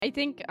I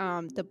think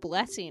the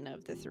blessing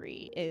of the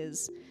three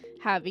is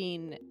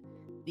having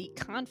the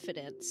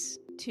confidence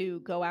to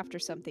go after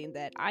something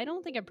that I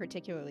don't think I'm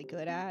particularly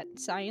good at,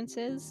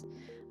 sciences,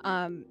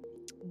 um,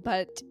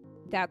 but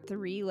that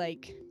three,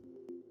 like,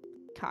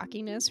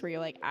 cockiness where you're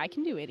like, I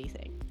can do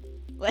anything.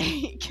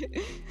 Like,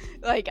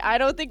 like I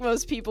don't think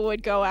most people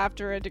would go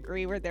after a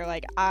degree where they're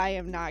like,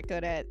 I'm not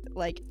good at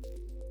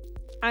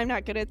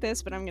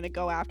this, but I'm gonna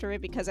go after it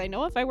because I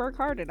know if I work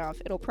hard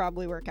enough, it'll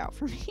probably work out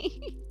for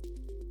me.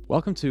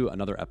 Welcome to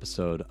another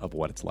episode of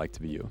What It's Like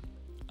to Be You.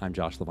 I'm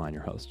Josh Levine,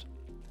 your host.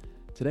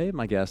 Today,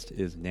 my guest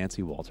is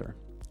Nancy Walter.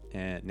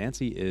 And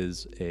Nancy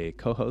is a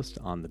co-host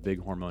on the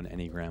Big Hormone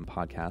Enneagram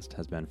podcast,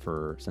 has been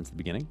since the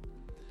beginning.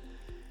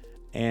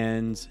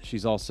 And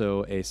she's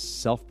also a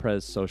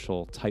self-pres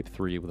social type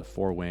 3 with a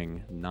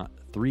 4-wing, not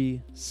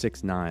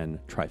 369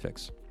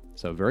 trifix.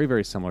 So very,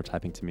 very similar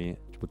typing to me,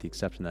 with the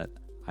exception that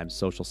I'm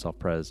social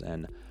self-pres,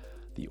 and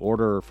the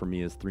order for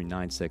me is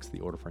 396. The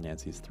order for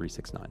Nancy is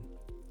 369.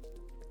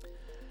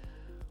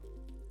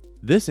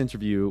 This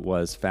interview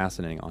was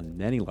fascinating on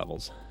many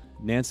levels.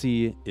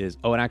 Nancy is,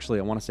 and actually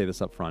I want to say this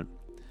up front.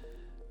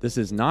 This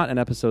is not an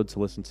episode to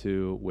listen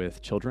to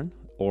with children,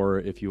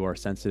 or if you are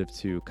sensitive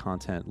to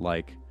content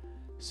like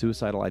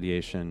suicidal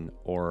ideation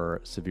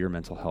or severe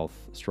mental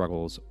health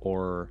struggles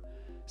or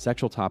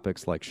sexual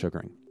topics like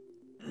sugaring.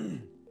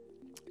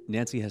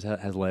 Nancy has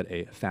led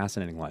a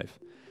fascinating life,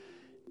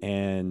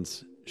 and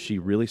she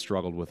really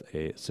struggled with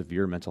a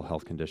severe mental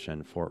health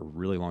condition for a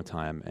really long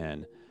time,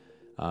 and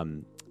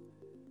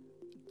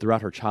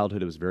throughout her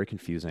childhood, it was very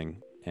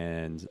confusing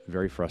and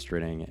very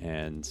frustrating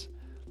and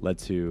led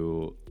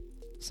to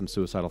some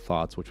suicidal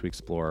thoughts, which we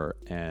explore,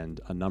 and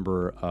a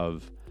number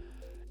of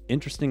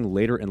interesting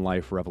later in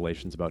life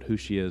revelations about who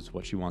she is,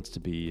 what she wants to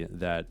be,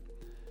 that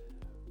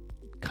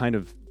kind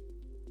of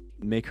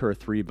make her a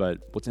 3. But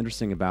what's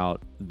interesting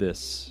about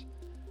this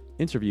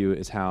interview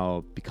is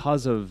how,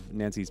 because of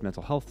Nancy's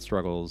mental health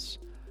struggles,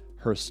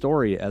 her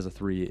story as a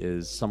 3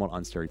 is somewhat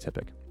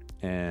unstereotypic.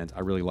 And I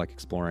really like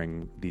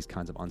exploring these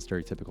kinds of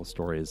unstereotypical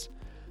stories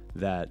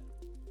that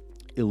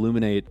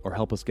illuminate or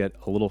help us get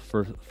a little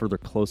further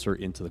closer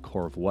into the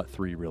core of what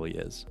 3 really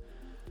is.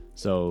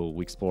 So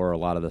we explore a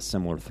lot of the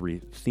similar 3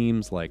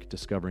 themes, like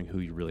discovering who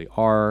you really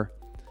are,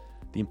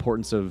 the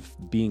importance of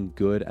being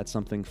good at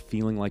something,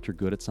 feeling like you're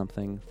good at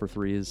something for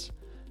 3s,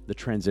 the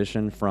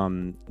transition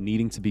from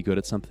needing to be good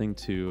at something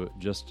to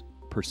just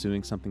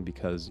pursuing something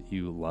because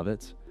you love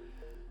it,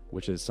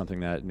 which is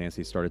something that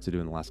Nancy started to do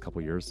in the last couple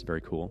of years. It's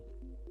very cool.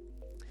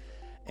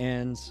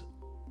 And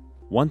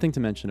one thing to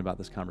mention about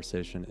this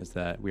conversation is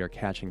that we are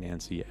catching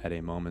Nancy at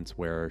a moment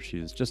where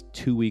she's just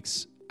 2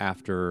 weeks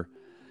after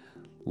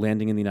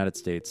landing in the United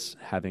States,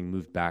 having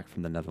moved back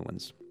from the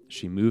Netherlands.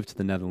 She moved to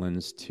the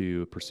Netherlands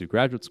to pursue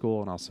graduate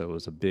school, and also it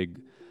was a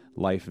big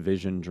life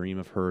vision dream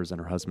of hers and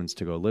her husband's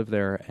to go live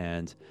there.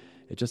 And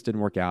it just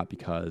didn't work out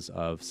because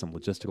of some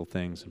logistical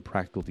things and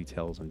practical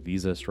details and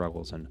visa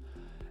struggles and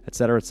et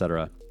cetera, et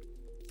cetera.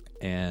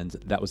 And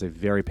that was a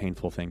very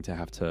painful thing to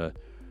have to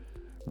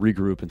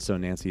regroup. And so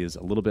Nancy is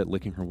a little bit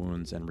licking her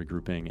wounds and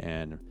regrouping,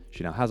 and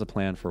she now has a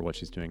plan for what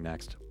she's doing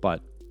next.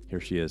 But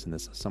here she is in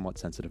this somewhat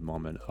sensitive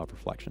moment of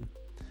reflection.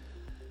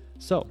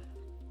 So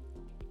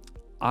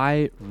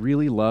I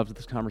really loved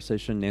this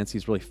conversation.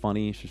 Nancy's really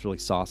funny. She's really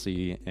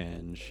saucy,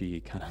 and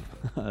she kind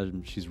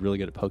of, she's really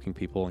good at poking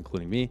people,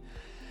 including me.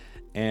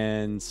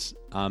 And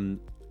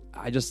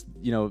I just,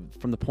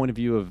 from the point of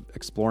view of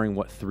exploring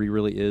what 3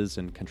 really is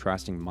and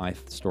contrasting my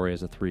story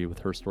as a 3 with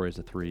her story as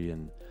a 3,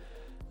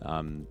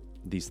 and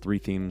these 3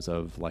 themes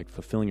of like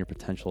fulfilling your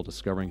potential,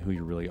 discovering who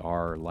you really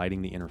are,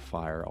 lighting the inner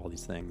fire, all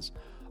these things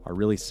are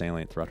really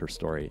salient throughout her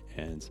story.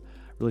 And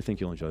I really think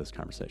you'll enjoy this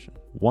conversation.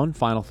 One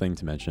final thing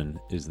to mention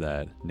is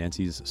that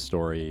Nancy's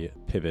story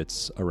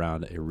pivots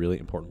around a really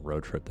important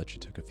road trip that she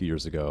took a few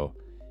years ago,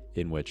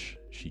 in which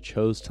she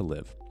chose to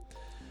live.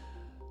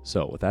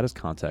 So with that as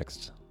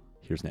context,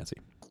 here's Nancy.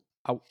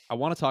 I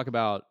want to talk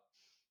about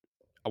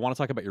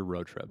your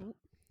road trip,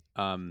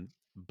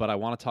 but I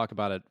want to talk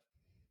about it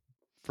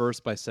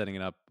first by setting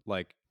it up.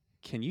 Like,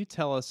 can you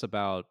tell us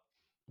about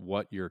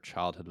what your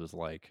childhood was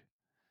like,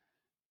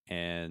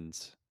 and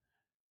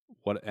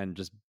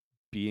just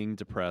being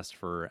depressed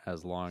for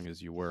as long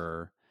as you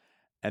were?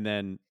 And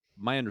then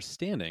my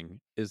understanding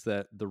is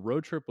that the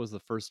road trip was the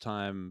first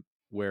time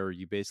where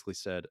you basically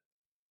said,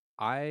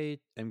 I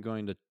am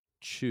going to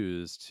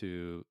choose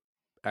to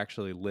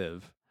actually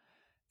live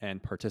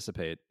and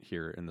participate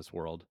here in this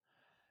world.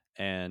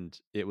 And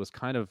it was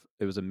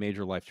a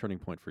major life turning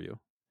point for you.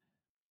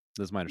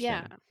 This is my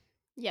understanding.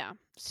 Yeah.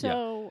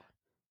 So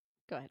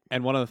go ahead.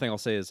 And one other thing I'll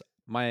say is,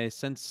 my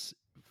sense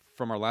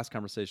from our last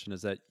conversation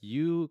is that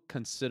you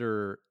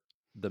consider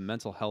the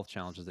mental health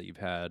challenges that you've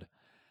had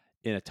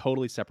in a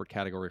totally separate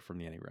category from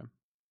the Enneagram.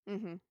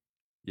 Mm-hmm.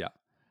 Yeah.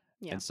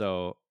 Yeah.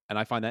 And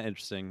I find that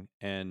interesting,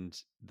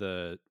 and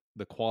the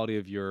quality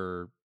of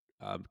your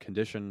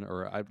condition,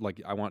 or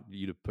I want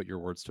you to put your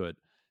words to it,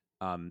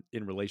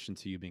 in relation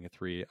to you being a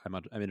 3. I'm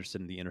interested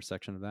in the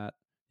intersection of that,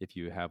 if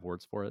you have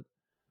words for it.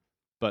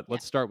 But Yeah.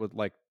 let's start with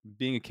like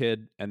being a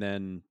kid and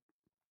then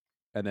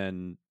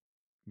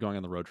going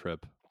on the road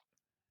trip.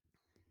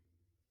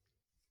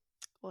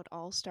 Well, it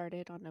all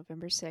started on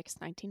November 6th,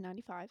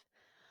 1995.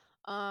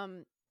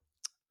 Um,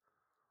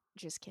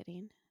 just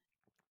kidding.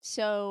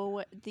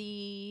 So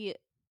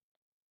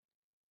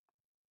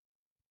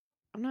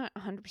I'm not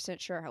 100%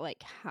 sure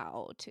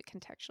how to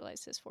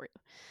contextualize this for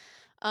you.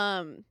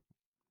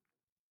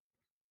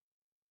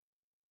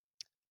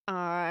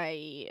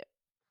 I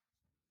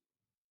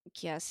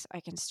guess I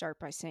can start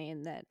by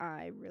saying that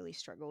I really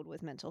struggled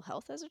with mental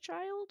health as a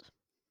child.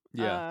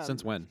 Yeah.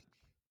 Since Um, when?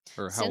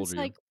 Or how old since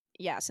are you?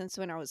 since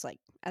when I was like,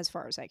 as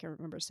far as I can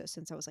remember, so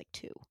since I was like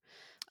 2.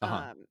 Uh-huh.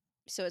 Um,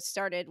 so it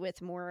started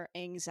with more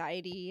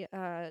anxiety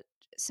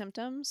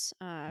symptoms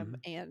Mm-hmm.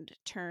 and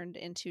turned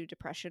into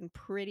depression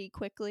pretty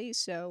quickly.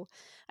 So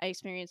I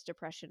experienced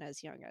depression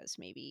as young as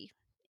maybe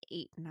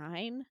 8,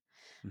 9.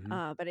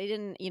 Mm-hmm. But I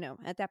didn't,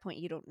 at that point,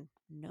 you don't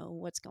know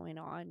what's going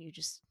on. You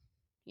just,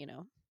 you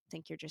know,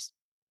 think you're just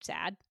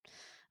sad.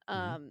 Mm-hmm.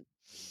 Um,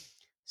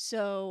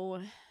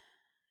 so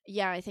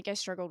yeah, I think I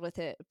struggled with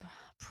it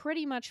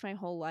pretty much my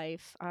whole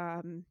life.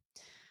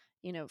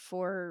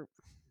 For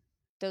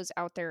those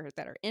out there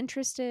that are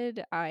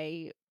interested,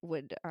 I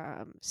would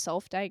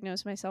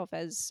self-diagnose myself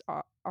as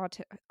on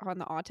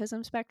the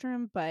autism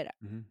spectrum, but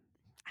Mm-hmm.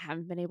 I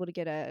haven't been able to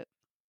get a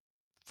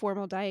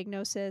formal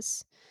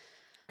diagnosis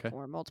Okay.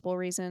 for multiple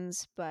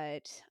reasons,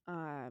 but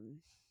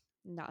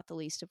not the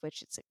least of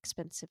which it's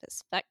expensive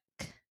as fuck.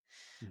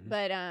 Mm-hmm.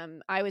 But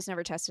I was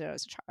never tested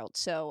as a child,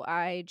 so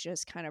I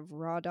just kind of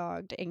raw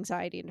dogged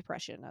anxiety and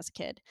depression as a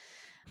kid.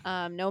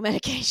 No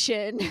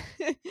medication,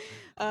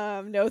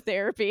 no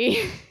therapy.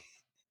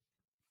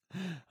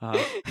 Uh-huh.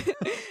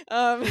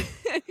 um,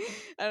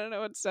 I don't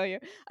know what to tell you.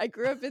 I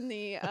grew up in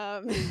the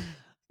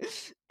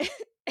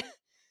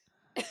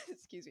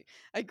excuse me.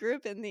 I grew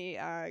up in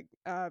the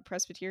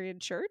Presbyterian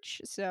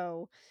church,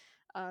 so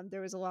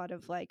there was a lot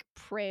of like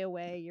pray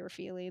away your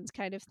feelings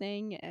kind of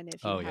thing, and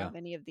if you Oh yeah. have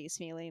any of these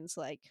feelings,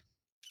 like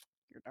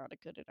you're not a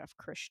good enough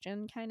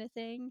Christian kind of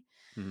thing.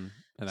 Mm-hmm.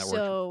 And that worked.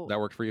 So, That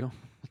worked for you.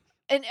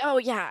 and oh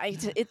yeah,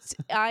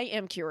 I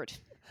am cured.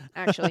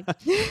 Actually,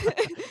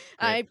 Great.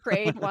 I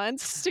prayed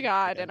once to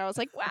God, Yeah. and I was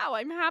like, "Wow,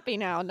 I'm happy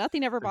now.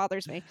 Nothing ever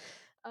bothers me."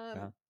 Um,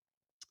 Uh-huh.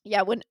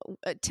 yeah, when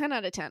 10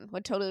 out of 10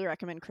 would totally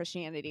recommend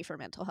Christianity for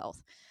mental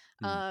health.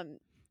 Mm-hmm. Um,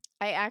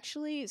 I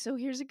actually, so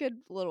here's a good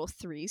little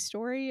 3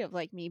 story of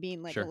like me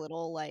being like a Sure.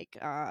 little like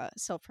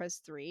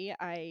self-pres 3.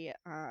 I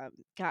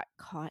got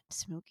caught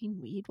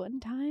smoking weed one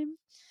time.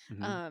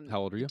 Mm-hmm. How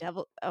old are The you?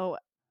 devil,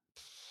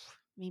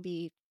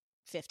 maybe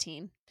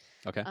 15.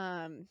 Okay.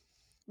 Um,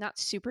 not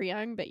super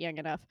young, but young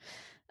enough.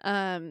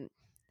 Um,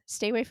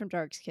 stay away from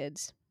drugs,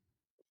 kids.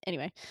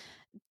 Anyway,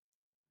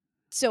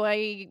 so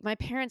my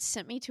parents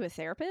sent me to a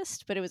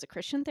therapist, but it was a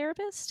Christian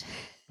therapist.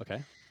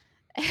 Okay.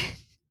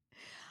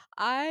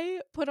 I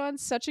put on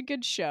such a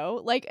good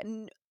show. Like,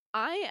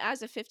 I,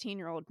 as a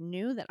 15-year-old,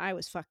 knew that I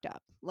was fucked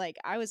up. Like,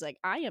 I was like,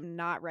 I am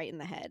not right in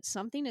the head.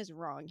 Something is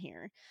wrong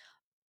here.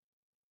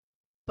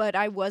 But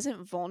I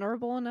wasn't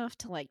vulnerable enough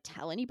to like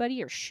tell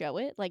anybody or show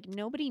it. Like,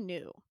 nobody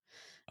knew.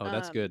 Oh,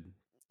 that's Um, good.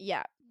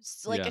 yeah.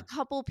 Like, a Yeah.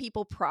 couple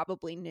people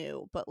probably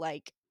knew, but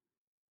like,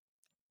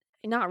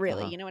 not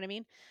really. Uh-huh. You know what I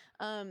mean?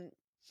 Um,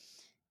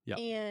 Yeah.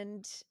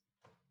 and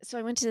so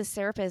I went to this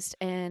therapist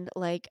and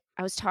like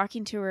I was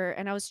talking to her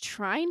and I was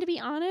trying to be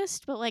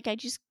honest, but like I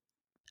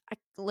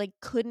like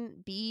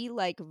couldn't be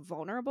like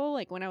vulnerable.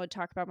 Like when I would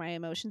talk about my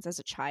emotions as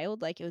a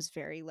child, like it was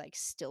very like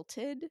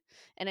stilted.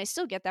 And I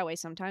still get that way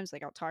sometimes.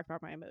 Like I'll talk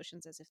about my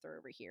emotions as if they're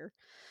over here.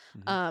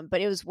 Mm-hmm.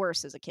 But it was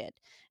worse as a kid.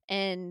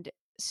 And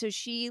so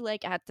she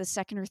like at the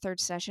second or third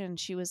session,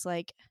 she was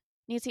like,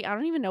 Nancy, I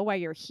don't even know why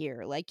you're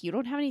here. Like you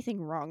don't have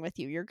anything wrong with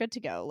you. You're good to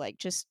go. Like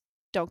just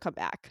don't come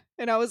back.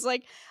 And I was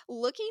like,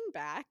 looking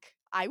back,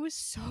 I was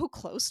so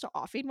close to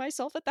offing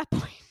myself at that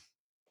point.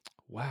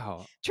 Wow.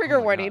 Oh Trigger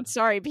my warning, God.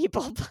 sorry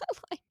people, but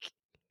like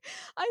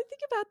I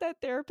think about that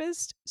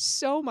therapist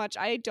so much.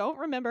 I don't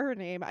remember her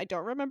name. I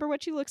don't remember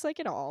what she looks like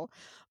at all.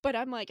 But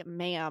I'm like,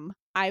 ma'am,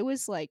 I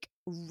was like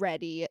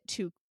ready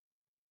to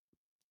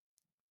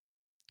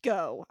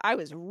go. I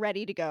was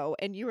ready to go.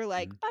 And you were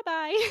like, Mm-hmm. bye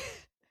bye,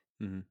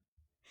 Mm-hmm.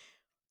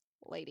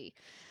 lady.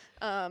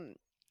 Um,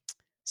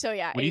 so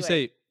yeah, When you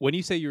anyway. say when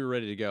you say you were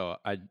ready to go,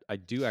 I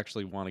do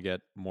actually want to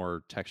get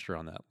more texture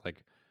on that.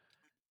 Like,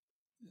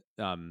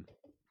 um,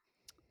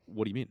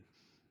 what do you mean?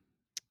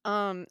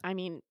 I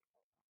mean,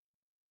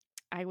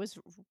 I was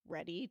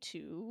ready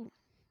to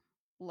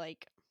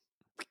like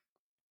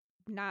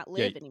not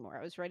Yeah, live anymore.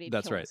 I was ready to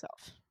that's kill right.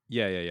 myself.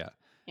 Yeah, yeah, yeah.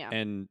 Yeah.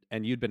 And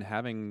you'd been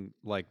having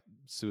like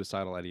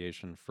suicidal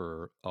ideation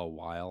for a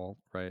while,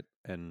 right?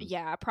 And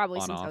Yeah, probably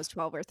on since I was off.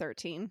 12 or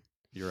 13.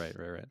 You're right,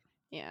 right, right.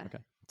 Yeah. Okay.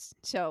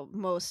 So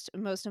most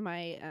of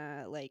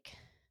my like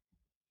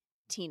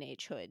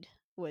teenagehood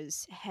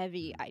was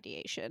heavy Mhm.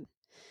 ideation.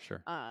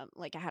 Sure.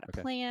 Like I had a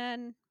Okay.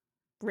 plan,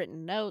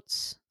 written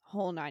notes,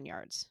 whole 9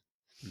 yards.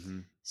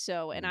 Mhm.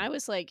 So, and Mhm. I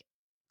was like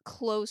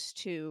close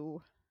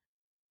to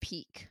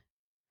peak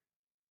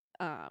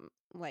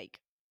like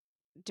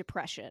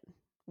depression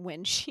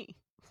when she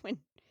when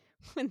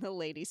when the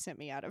lady sent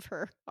me out of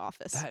her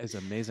office. That is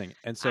amazing.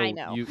 And I so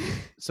know. you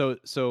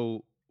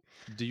so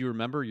do you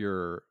remember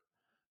your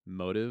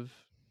motive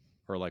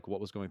or like what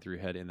was going through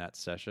your head in that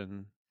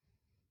session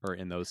or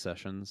in those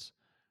sessions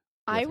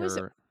I with was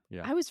her?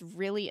 Yeah. I was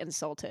really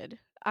insulted.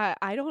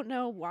 I don't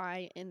know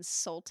why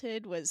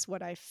insulted was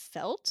what I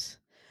felt,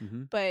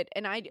 Mhm. but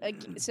and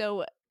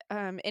so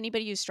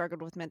anybody who's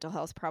struggled with mental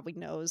health probably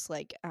knows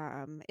like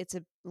it's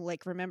a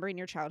like remembering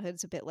your childhood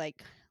is a bit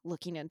like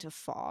looking into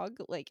fog.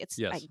 Like I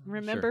Yes,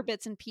 remember sure.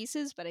 bits and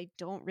pieces, but I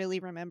don't really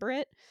remember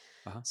it.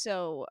 Uh-huh.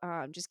 So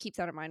just keep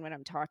that in mind when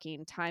I'm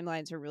talking.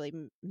 Timelines are really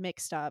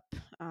mixed up.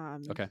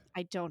 Okay.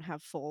 I don't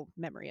have full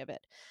memory of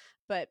it,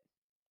 but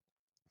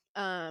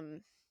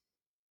um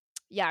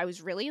yeah, I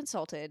was really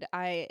insulted.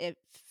 I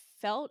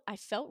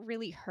felt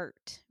really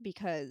hurt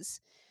because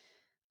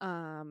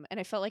and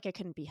I felt like I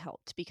couldn't be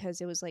helped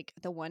because it was like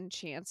the one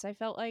chance I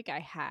felt like I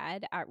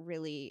had at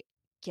really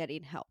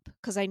getting help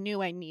because I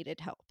knew I needed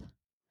help,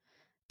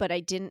 but I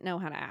didn't know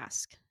how to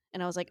ask.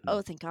 And I was like, "Oh,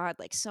 Mhm. thank God,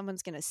 like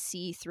someone's going to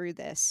see through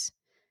this."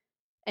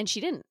 And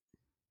she didn't.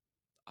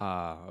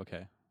 Ah,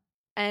 okay.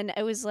 And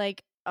I was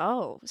like,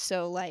 "Oh,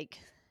 so like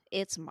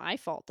it's my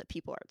fault that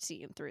people aren't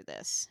seeing through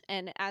this."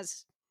 And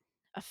as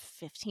a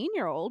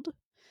 15-year-old,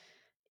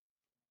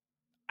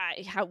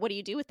 what do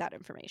you do with that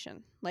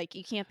information? Like,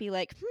 you can't be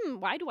like,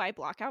 why do I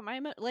block out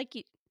like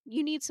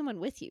you need someone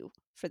with you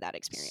for that S-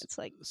 experience.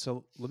 Like,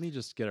 So let me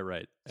just get it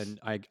right. And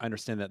I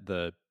understand that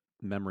the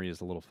memory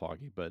is a little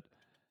foggy, but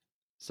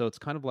so it's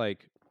kind of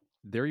like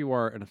there you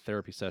are in a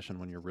therapy session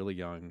when you're really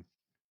young.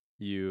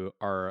 You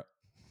are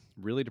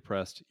really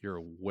depressed. You're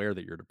aware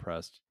that you're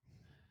depressed.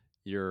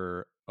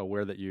 You're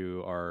aware that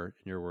you are,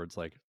 in your words,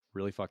 like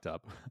really fucked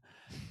up.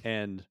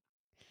 And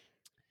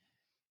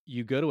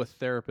you go to a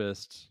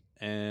therapist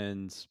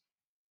and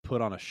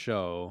put on a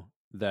show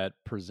that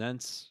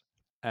presents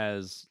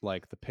as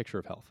like the picture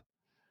of health.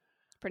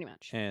 pretty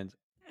much. And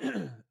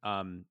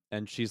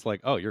and she's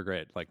like, "Oh, you're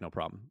great. Like no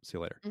problem. See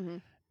you later."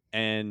 Mhm.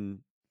 And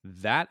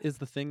that is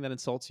the thing that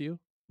insults you,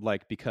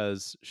 like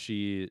because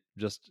she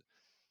just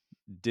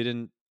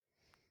didn't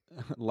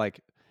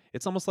like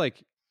it's almost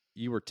like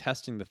you were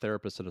testing the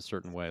therapist in a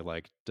certain way,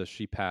 like does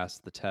she pass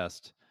the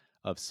test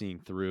of seeing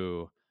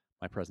through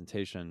my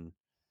presentation?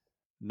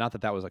 Not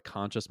that that was a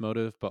conscious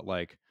motive, but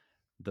like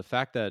the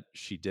fact that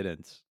she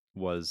didn't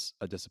was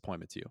a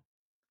disappointment to you.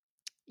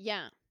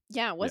 Yeah.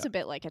 Yeah, it was Yeah. a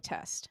bit like a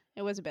test.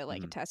 It was a bit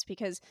like a Mhm. test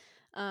because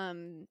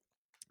um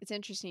it's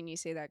interesting you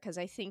say that because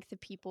I think the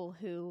people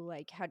who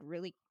like had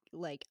really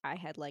like I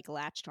had like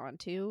latched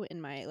onto in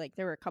my like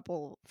there were a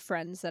couple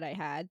friends that I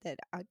had that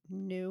I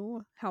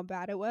knew how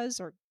bad it was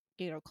or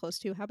close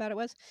to how bad it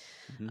was.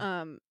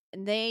 Mhm.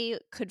 And they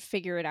could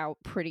figure it out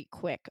pretty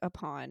quick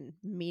upon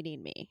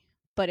meeting me.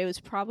 But it was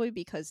probably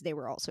because they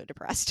were also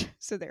depressed.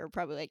 So they were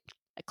probably like,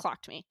 it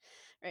clocked me.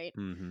 Right.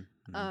 Mhm.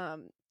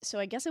 Mhm. So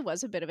I guess it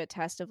was a bit of a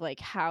test of like,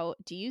 how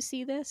do you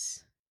see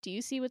this? Do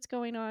you see what's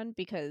going on?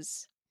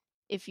 Because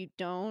if you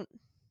don't,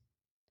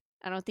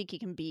 I don't think you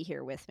can be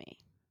here with me.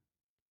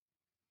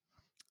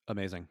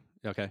 Amazing.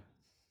 Okay.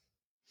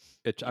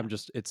 Yeah. I'm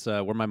just it's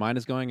where my mind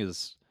is going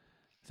is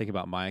thinking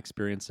about my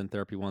experience in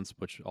therapy once,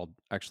 which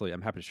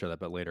I'm happy to share that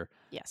but later.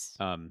 Yes.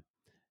 Um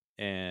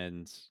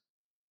and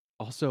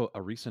also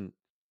a recent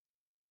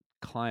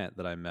client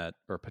that I met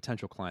or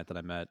potential client that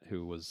I met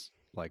who was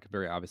like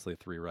very obviously a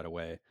 3 right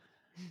away.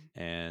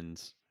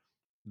 And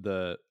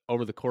the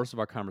over the course of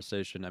our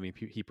conversation, I mean,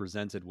 he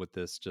presented with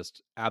this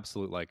just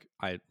absolute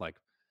I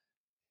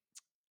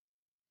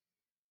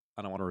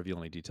don't want to reveal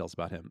any details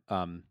about him.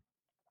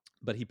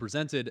 But he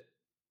presented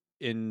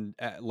in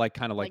like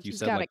kind of Like like you he's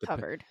said, got like it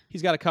covered.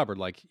 he's got it covered.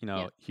 Like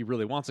Yeah. he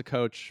really wants a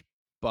coach,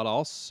 but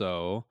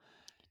also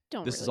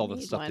Don't this is really all the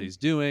need stuff that one. he's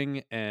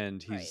doing,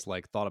 and Right. he's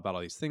like thought about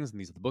all these things, and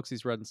these are the books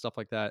he's read and stuff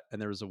like that.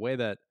 And there was a way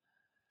that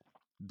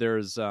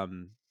there's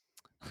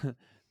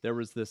there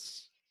was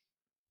this.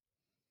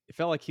 It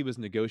felt like he was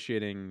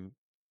negotiating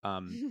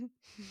um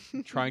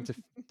trying to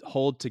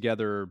hold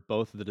together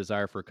both the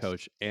desire for a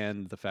coach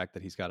and the fact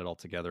that he's got it all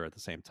together at the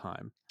same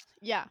time.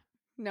 Yeah.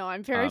 No,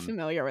 I'm very Um,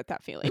 familiar with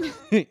that feeling.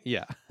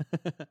 yeah.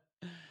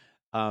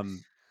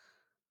 um,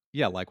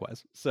 yeah,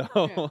 likewise.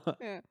 Yeah.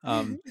 Yeah.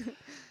 Um,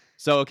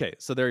 so okay,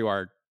 so there you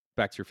are,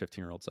 back to your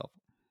 15-year-old self.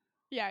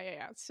 Yeah, yeah,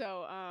 yeah.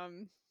 So, I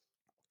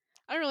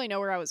don't really know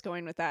where I was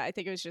going with that. I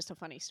think it was just a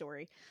funny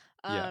story.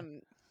 Yeah.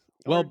 Um,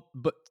 or Well,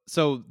 but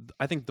so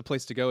I think the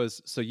place to go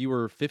is so you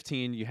were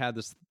 15, you had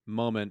this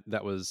moment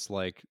that was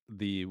like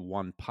the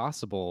one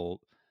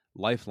possible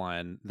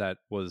lifeline that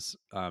was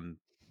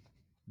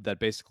that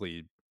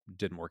basically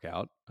didn't work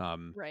out.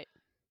 right.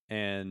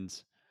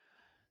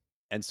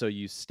 And so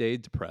you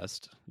stayed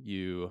depressed.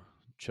 You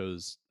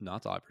chose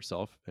not to off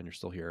yourself, and you're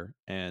still here.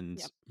 And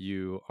Yep.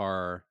 you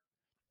are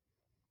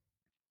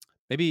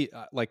maybe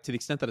like to the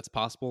extent that it's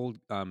possible,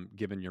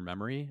 given your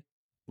memory,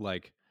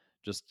 like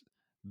just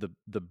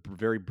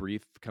very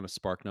brief kind of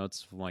spark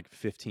notes from like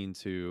 15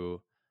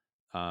 to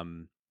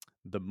um,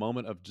 the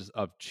moment of just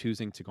of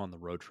choosing to go on the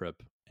road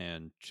trip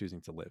and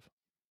choosing to live.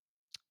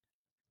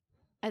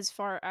 As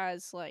far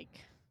as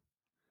like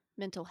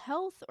mental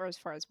health, or as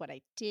far as what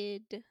I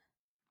did?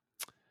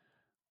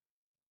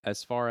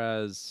 As far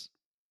as,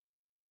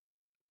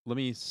 let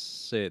me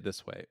say it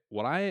this way.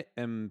 What I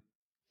am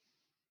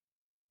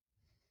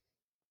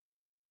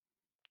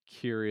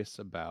curious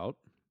about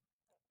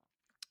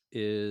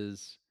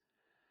is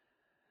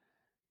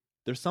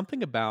there's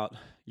something about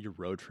your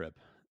road trip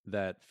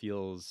that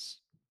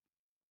feels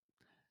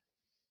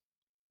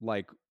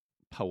like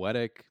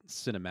poetic,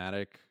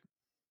 cinematic,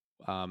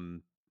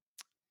 um,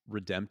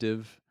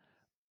 redemptive,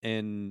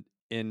 and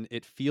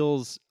it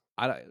feels,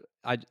 I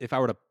if I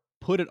were to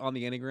put it on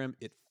the Enneagram,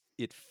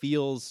 it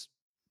feels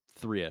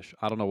 3-ish.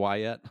 I don't know why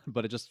yet,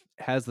 but it just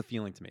has the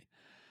feeling to me.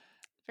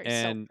 Very And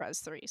self-pres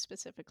 3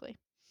 specifically.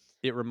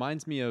 it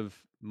reminds me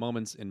of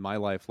moments in my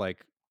life,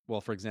 like,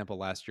 well, for example,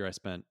 last year I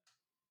spent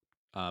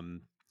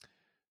um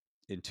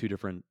in 2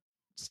 different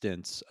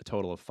stints, a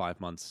total of 5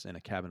 months in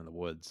a cabin in the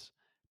woods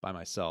by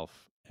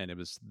myself, and it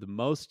was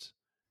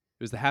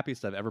the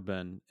happiest I've ever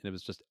been, and it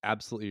was just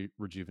absolutely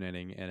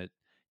rejuvenating, and it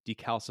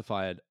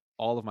decalcified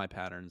all of my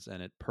patterns,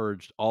 and it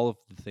purged all of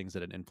the things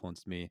that had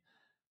influenced me,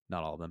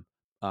 not all of them.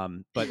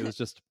 But it was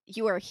just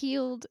You are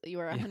healed. You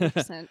are yeah,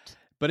 100%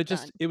 but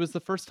done. it was the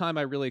first time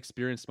I really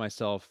experienced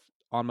myself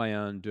on my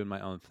own, doing my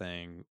own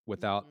thing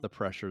without Mhm. the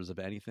pressures of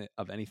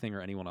anything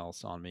or anyone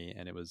else on me,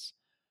 and it was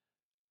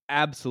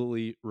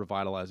absolutely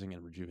revitalizing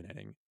and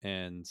rejuvenating.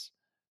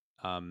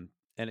 Um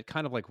and it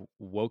kind of like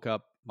woke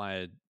up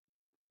my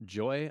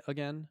joy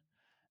again.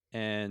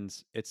 And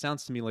it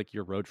sounds to me like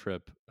your road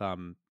trip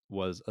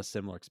was a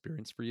similar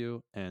experience for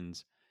you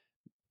and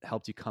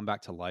helped you come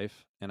back to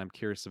life. And I'm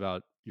curious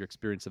about your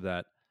experience of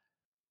that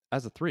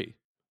as a 3.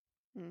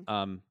 Mm.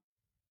 um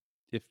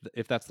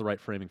if that's the right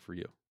framing for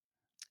you.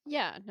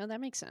 Yeah, no,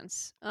 that makes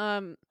sense.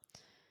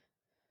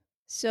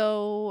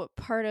 So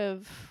part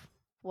of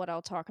what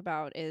I'll talk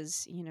about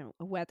is,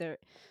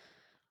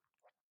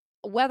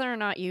 whether or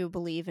not you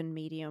believe in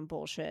medium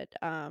bullshit.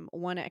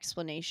 One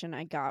explanation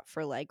I got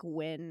for like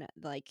when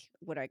like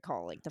what I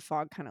call like the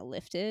fog kind of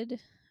lifted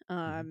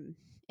Hmm.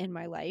 in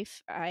my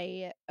life,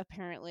 I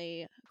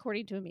apparently,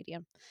 according to a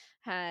medium,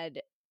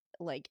 had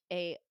like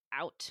a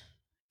out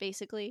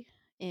basically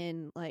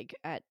in like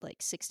at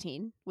like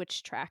 16,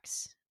 which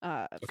tracks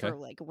Okay. for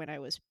like when I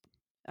was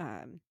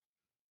um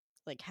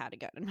like had a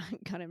gun in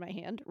gun in my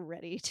hand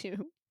ready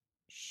to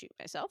shoot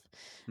myself.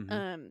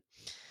 Hmm. Um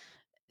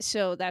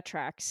so that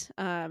tracks.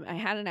 I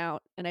had an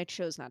out and I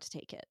chose not to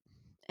take it.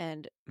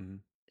 And Hmm.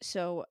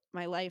 so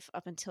my life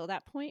up until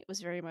that point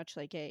was very much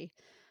like I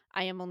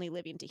am only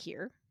living to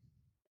here,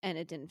 and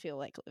it didn't feel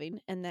like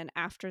living. And then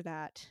after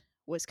that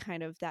was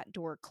kind of that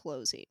door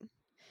closing,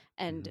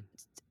 and Hmm.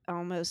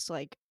 almost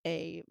like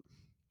a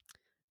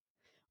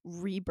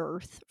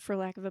rebirth, for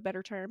lack of a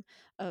better term,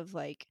 of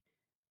like,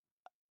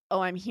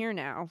 oh, I'm here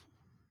now.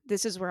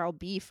 This is where I'll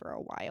be for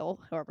a while,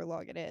 however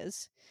long it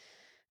is.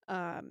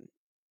 Um,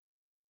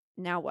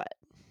 Now what?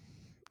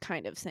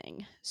 Kind of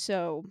thing.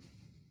 So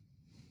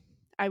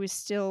I was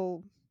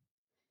still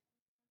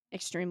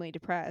extremely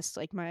depressed.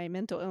 Like my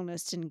mental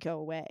illness didn't go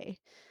away.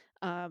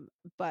 Um,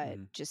 but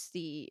Hmm. just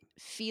the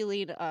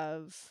feeling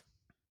of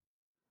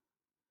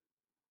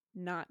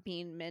not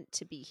being meant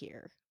to be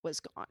here was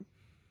gone.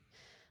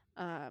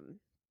 Um,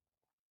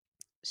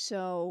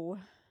 so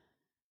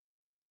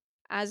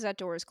as that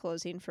door was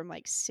closing from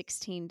like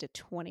 16 to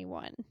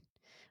 21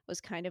 was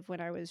kind of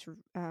when I was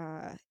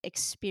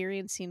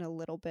experiencing a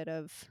little bit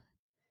of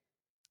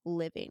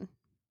living.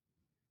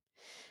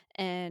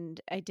 And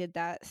I did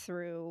that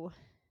through,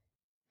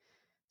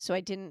 so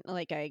I didn't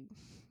like, I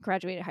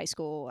graduated high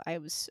school. I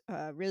was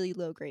a really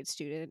low grade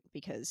student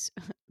because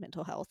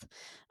mental health.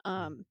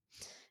 Um,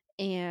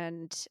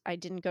 and I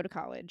didn't go to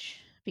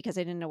college because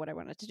I didn't know what I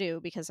wanted to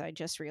do, because I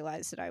just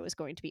realized that I was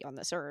going to be on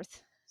this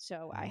earth.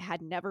 So I Hmm.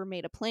 had never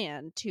made a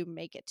plan to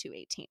make it to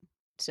 18.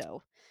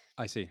 So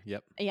I see.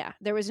 Yep. yeah,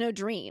 there was no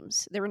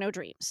dreams. There were no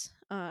dreams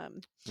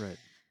Right.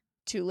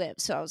 to live.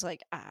 So I was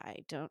like, I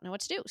don't know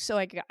what to do. So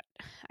I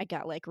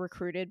got like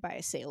recruited by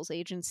a sales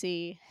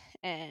agency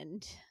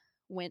and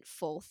went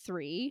full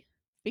 3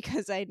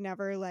 because I'd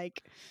never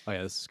like, Oh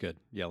yeah, this is good.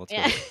 Yeah, let's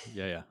go yeah. there.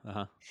 Yeah, yeah.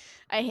 Uh-huh.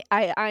 I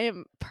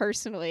am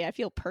personally, I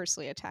feel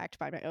personally attacked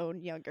by my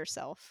own younger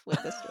self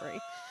with this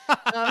story.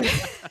 Um,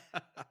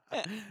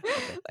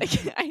 Okay.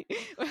 like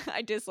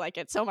I dislike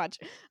it so much.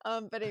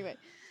 But anyway,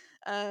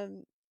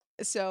 um,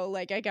 so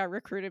like I got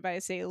recruited by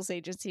a sales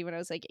agency when I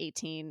was like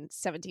 18,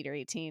 17 or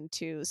 18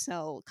 to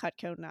sell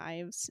Cutco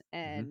knives,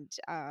 Hmm. and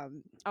I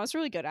was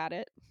really good at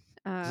it.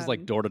 This is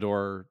like Um, door to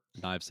door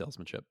knife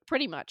salesmanship.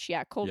 Pretty much,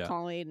 yeah, cold Yeah.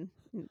 calling,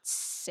 and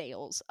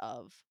sales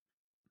of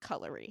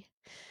cutlery.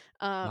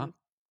 Uh-huh. Um,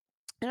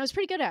 and I was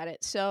pretty good at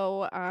it.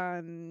 So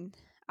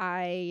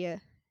I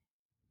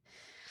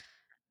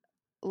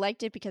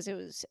liked it because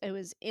it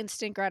was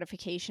instant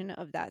gratification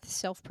of that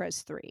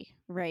self-pres 3,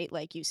 right?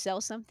 Like you sell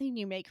something,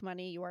 you make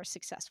money, you are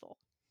successful.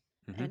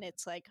 Hmm. And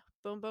it's like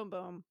boom boom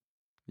boom,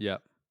 Yeah.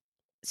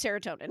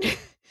 serotonin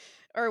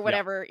or Yeah.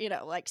 whatever,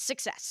 like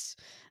success.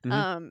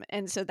 Hmm.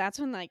 And so that's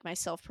when like my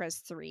self-pres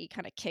 3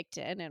 kind of kicked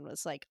in and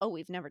was like, oh,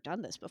 we've never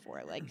done this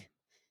before. Like,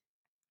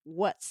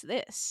 what's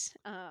this?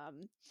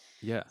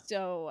 Yeah.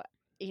 So,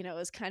 it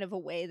was kind of a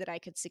way that I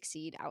could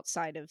succeed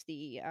outside of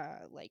the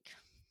like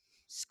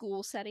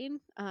school setting.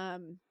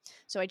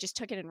 So I just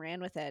took it and ran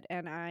with it,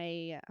 and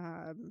I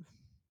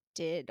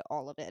did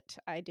all of it.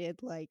 I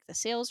did like the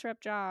sales rep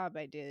job.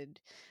 I did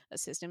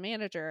assistant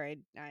manager.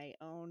 I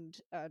owned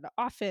an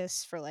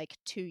office for like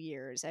 2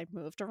 years. I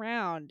moved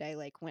around. I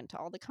like went to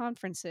all the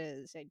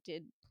conferences. I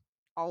did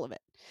all of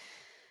it,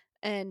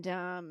 and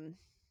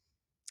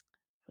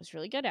was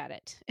really good at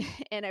it.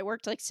 And I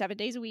worked like 7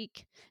 days a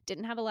week,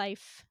 didn't have a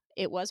life.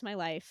 It was my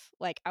life.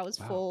 Like I was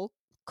Wow. full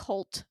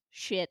cult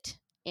shit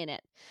in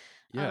it.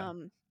 Yeah.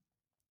 Um,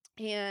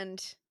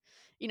 and,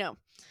 you know,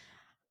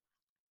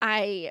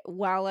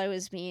 while I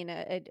was being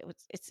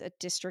it's a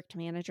district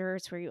manager,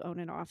 it's where you own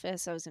an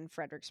office. I was in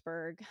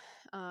Fredericksburg.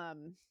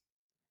 Um,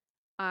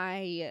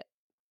 I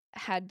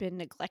had been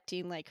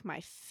neglecting like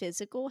my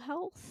physical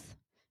health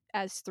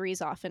as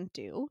threes often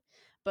do,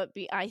 but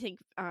I think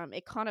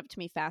it caught up to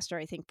me faster.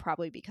 I think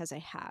probably because I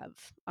have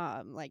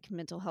like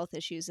mental health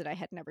issues that I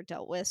had never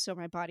dealt with, so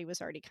my body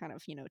was already kind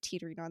of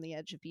teetering on the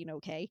edge of being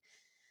okay.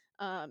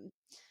 um,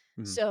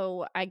 Hmm.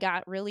 so I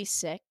got really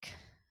sick.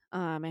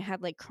 I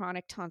had like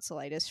chronic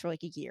tonsillitis for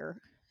like a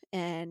year,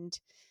 and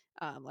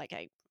like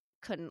I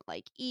couldn't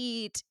like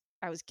eat.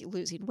 I was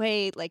losing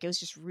weight. Like it was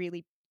just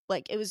really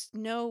like it was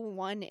no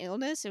one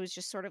illness. It was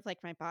just sort of like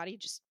my body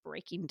just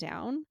breaking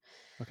down.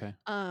 Okay.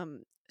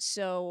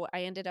 So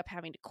I ended up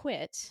having to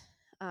quit,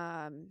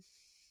 um,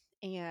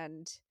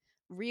 and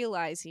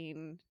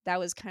realizing that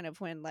was kind of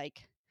when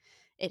like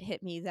it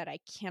hit me that I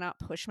cannot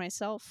push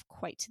myself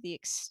quite to the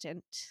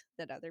extent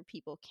that other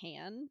people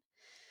can.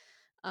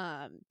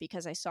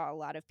 Because I saw a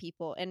lot of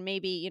people, and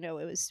maybe, it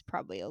was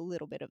probably a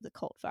little bit of the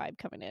cult vibe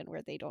coming in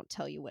where they don't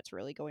tell you what's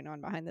really going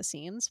on behind the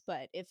scenes,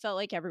 but it felt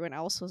like everyone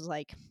else was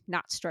like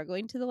not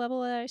struggling to the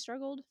level that I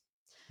struggled.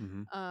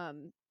 Hmm.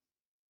 Um,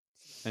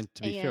 And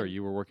to be fair, and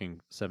you were working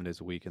 7 days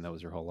a week, and that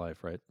was your whole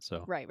life, right?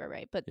 So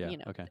right. But, yeah.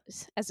 Okay.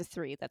 as a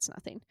three, that's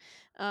nothing.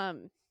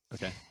 Um,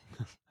 Okay.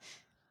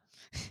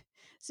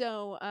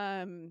 so,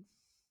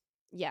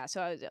 yeah,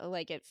 so I was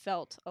like, it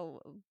felt,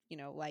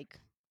 like,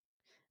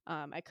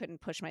 I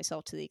couldn't push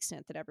myself to the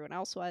extent that everyone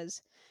else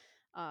was.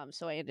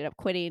 So I ended up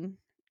quitting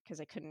because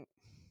I couldn't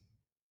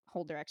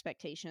hold their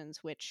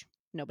expectations, which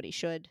nobody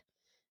should.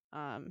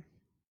 Um,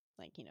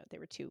 like, they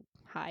were too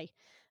high.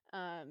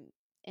 Um,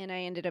 and I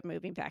ended up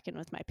moving back in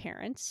with my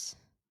parents.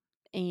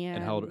 And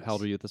And how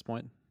old are you at this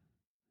point?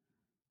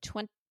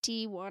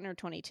 21 or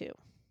 22,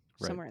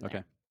 Right. somewhere in Okay.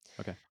 there.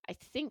 Okay. I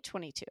think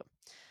 22.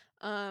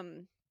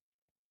 Um,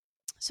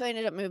 so I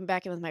ended up moving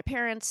back in with my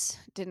parents,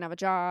 didn't have a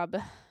job.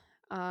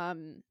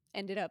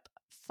 Ended up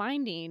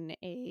finding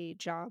a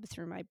job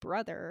through my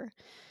brother,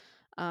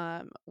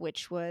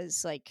 which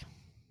was like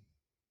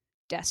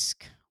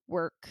desk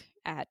work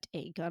at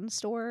a gun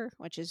store,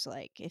 which is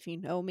like, if you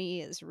know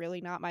me, is really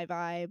not my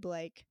vibe.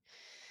 Like,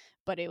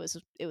 but it was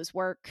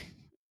work,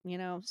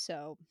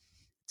 so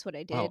that's what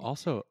I Wow. did.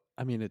 Also,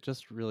 I mean, it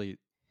just really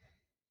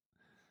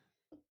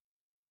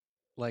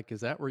like,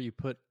 is that where you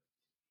put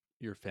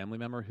your family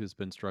member who's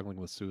been struggling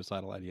with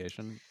suicidal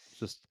ideation?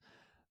 Just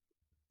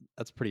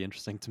that's pretty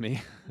interesting to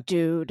me.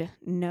 Dude, Yeah.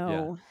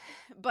 no.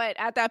 But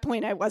at that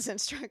point I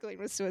wasn't struggling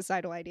with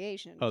suicidal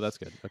ideation. Oh, that's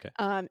good. Okay.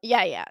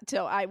 Yeah.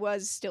 So I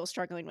was still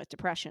struggling with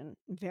depression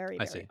very,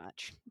 I very see.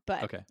 much.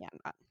 But Okay. yeah,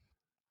 not.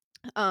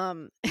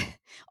 Um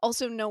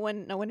also no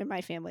one in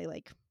my family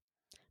like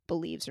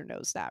believes or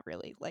knows that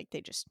really. Like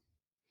they just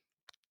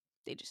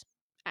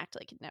act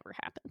like it never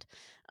happened.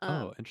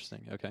 Oh, Um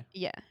interesting. Okay.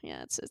 yeah,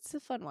 it's a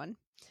fun one.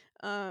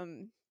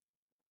 Um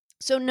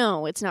so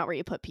no, it's not where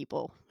you put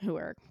people who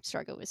are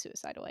struggling with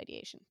suicidal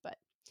ideation, but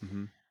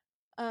Hmm.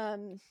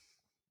 um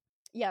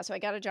yeah, so I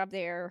got a job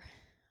there,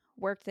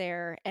 worked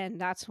there, and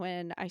that's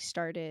when I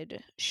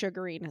started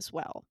sugaring as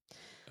well.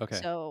 Okay.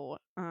 So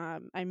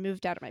I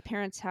moved out of my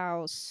parents'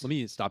 house. Let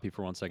me stop you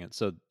for 1 second.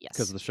 So, because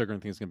Yes. the sugaring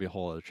thing is going to be a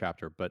whole other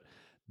chapter, but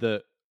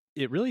the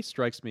it really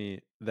strikes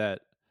me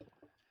that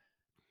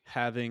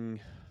having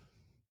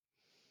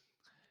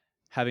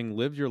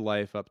lived your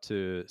life up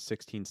to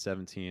 16,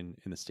 17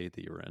 in the state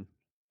that you were in,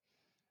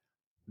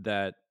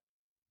 that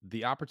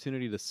the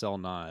opportunity to sell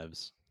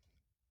knives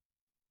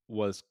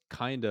was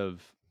kind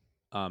of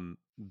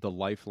the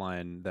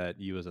lifeline that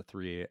you as a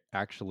three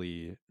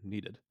actually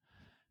needed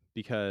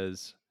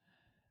because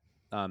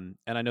and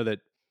I know that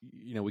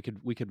we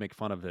could make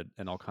fun of it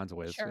in all kinds of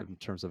ways Sure. in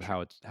terms of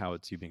Sure. how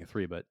it's you being a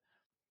three, but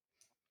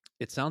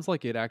it sounds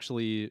like it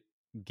actually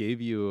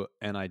gave you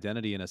an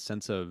identity and a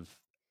sense of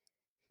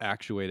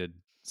actuated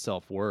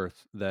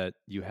self-worth that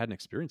you hadn't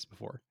experienced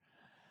before.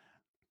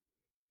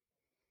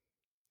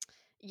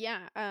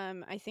 Yeah,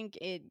 I think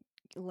it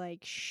like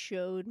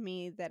showed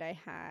me that I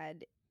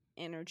had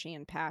energy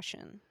and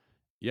passion.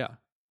 Yeah.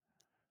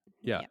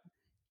 Yeah. Yeah.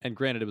 And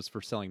granted, it was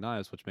for selling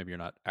knives, which maybe you're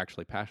not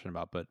actually passionate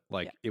about, but Yeah.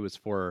 like it was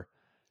for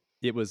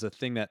it was a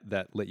thing that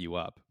lit you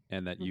up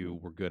and that Hmm. you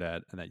were good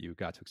at and that you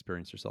got to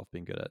experience yourself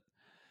being good at.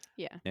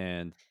 Yeah.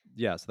 And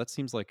yeah, so that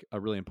seems like a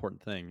really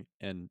important thing.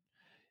 And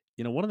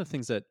one of the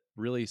things that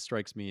really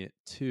strikes me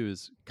too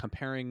is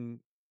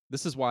comparing.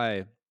 This is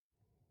why,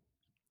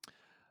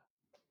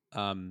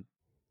 um,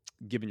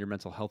 given your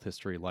mental health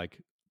history,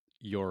 like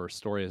your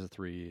story as a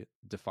three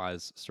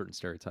defies certain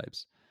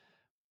stereotypes.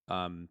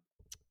 Um,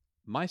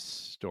 my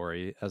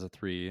story as a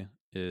three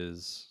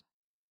is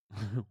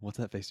what's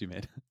that face you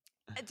made?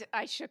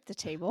 I shook the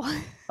table.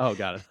 Oh,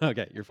 got it.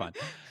 Okay, you're fine.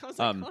 I was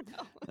like, Um, oh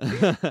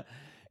no.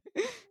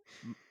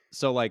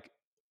 so like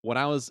when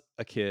I was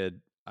a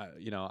kid, I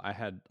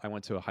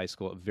went to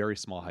a very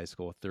small high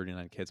school with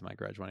 39 kids in my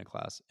graduating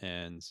class,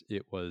 and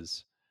it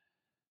was,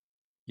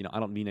 I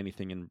don't mean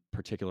anything in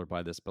particular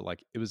by this, but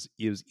like it was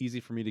easy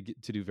for me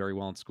to do very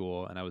well in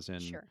school, and I was in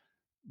Sure.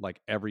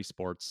 like every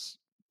sports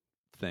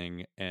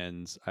thing,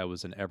 and I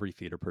was in every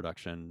theater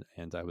production,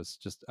 and I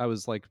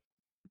was like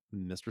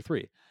Mr.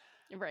 Three,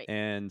 Right.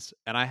 and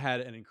I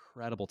had an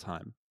incredible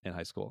time in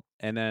high school,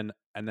 and then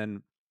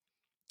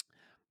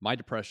my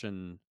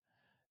depression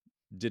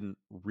didn't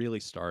really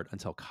start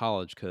until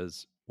college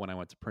because when I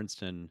went to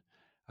Princeton,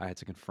 I had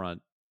to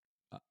confront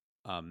uh,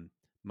 um,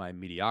 my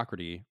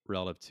mediocrity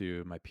relative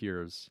to my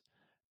peers,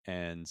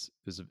 and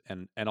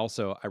and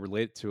also I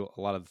relate to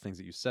a lot of the things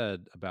that you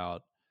said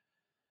about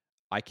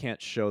I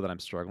can't show that I'm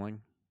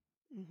struggling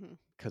Hmm.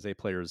 because A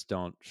players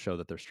don't show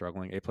that they're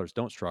struggling. A players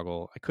don't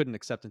struggle. I couldn't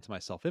accept into my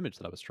self image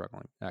that I was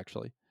struggling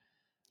actually,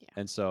 Yeah.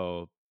 and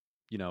so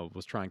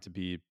was trying to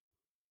be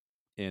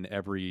I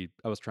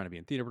was trying to be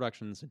in theater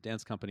productions and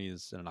dance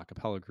companies and an a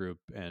cappella group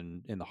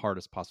and in the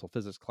hardest possible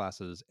physics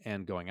classes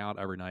and going out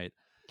every night.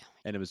 Oh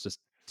my And it was just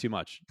too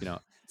much, It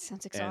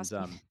sounds And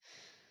exhausting.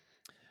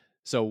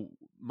 so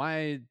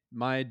my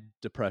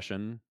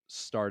depression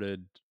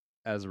started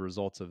as a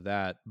result of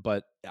that.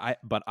 But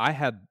I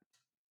had,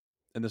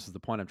 and this is the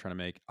point I'm trying to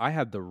make, I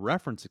had the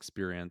reference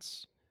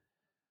experience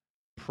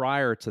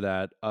prior to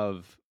that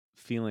of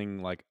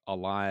feeling like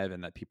alive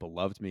and that people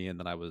loved me and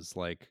that I was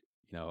like,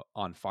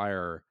 on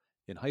fire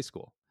in high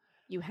school.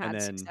 You And had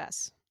then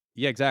success.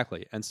 yeah,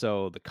 exactly. And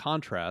so the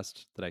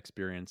contrast that I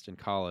experienced in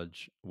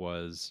college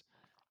was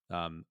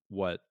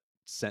what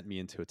sent me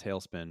into a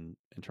tailspin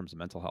in terms of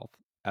mental health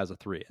as a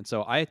three. And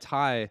so I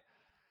tie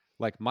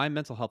like my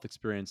mental health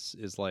experience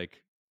is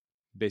like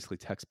basically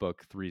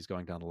textbook threes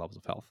going down the levels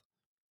of health.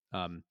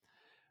 Um,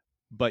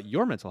 but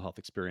your mental health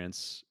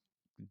experience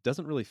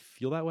doesn't really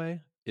feel that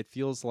way. It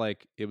feels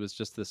like it was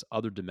just this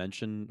other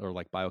dimension or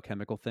like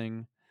biochemical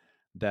thing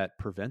that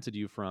prevented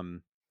you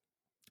from,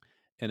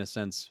 in a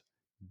sense,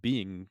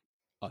 being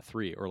a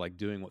three or like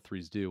doing what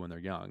threes do when they're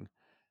young.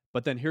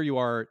 But then here you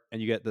are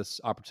and you get this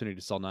opportunity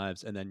to sell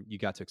knives and then you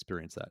got to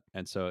experience that.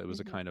 And so it was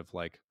a Hmm. kind of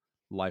like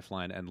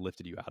lifeline and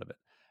lifted you out of it.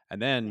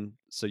 And Yeah. then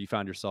so you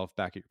found yourself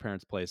back at your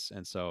parents' place.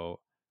 And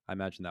so I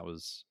imagine that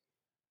was,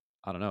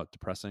 I don't know,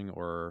 depressing,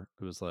 or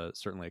it was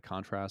certainly a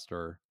contrast,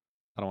 or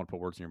I don't want to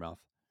put words in your mouth.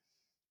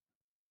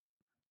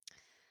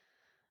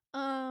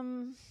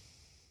 Um.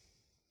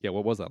 Yeah,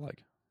 what was that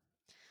like?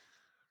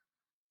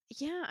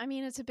 Yeah, I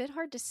mean, it's a bit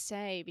hard to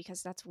say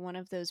because that's one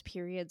of those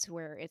periods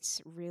where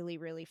it's really,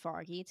 really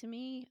foggy to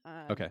me,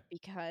 Okay.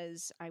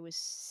 because I was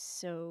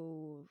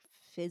so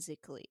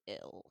physically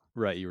ill.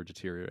 Right, you were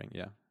deteriorating.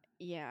 Yeah.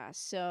 Yeah,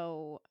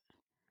 so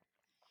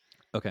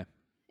Okay.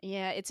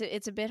 yeah, it's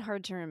a bit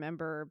hard to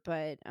remember,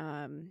 but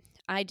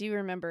I do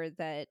remember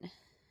that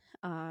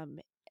um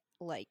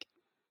like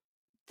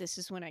this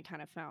is when I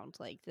kind of found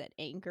like that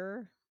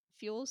anger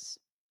fuels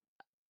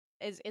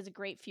is a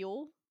great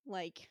fuel,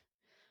 like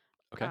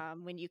Okay.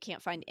 when you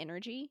can't find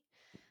energy.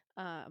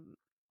 Um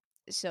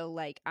so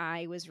like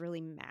I was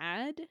really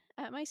mad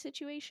at my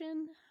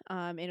situation,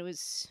 and it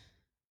was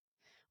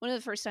one of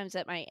the first times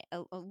that my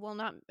well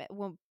not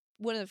well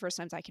one of the first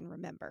times I can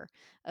remember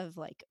of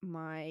like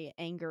my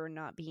anger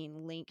not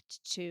being linked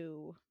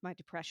to my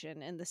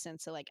depression, in the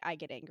sense that like I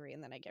get angry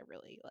and then I get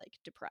really like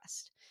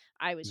depressed.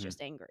 I was Hmm.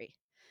 just angry Hmm.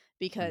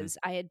 because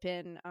I had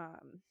been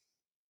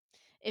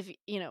if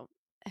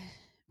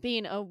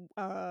being a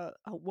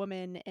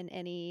woman in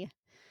any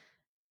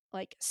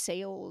like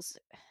sales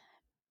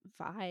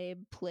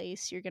vibe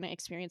place, you're going to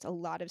experience a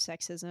lot of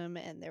sexism,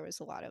 and there was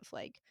a lot of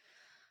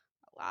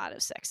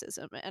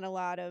sexism and a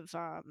lot of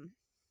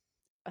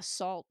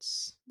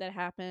assaults that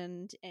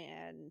happened,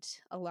 and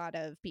a lot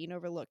of being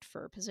overlooked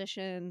for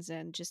positions,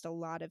 and just a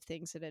lot of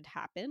things that had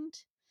happened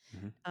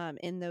Hmm.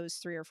 in those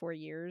 3 or 4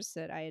 years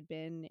that I had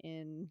been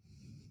in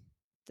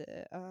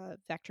the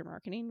vector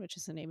marketing, which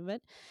is the name of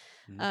it,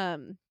 Hmm.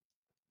 um,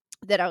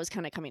 that I was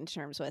kind of coming to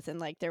terms with. And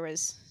like there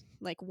was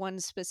like one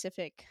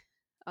specific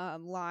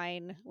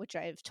line which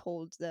I've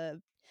told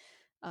the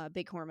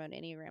Big Hormone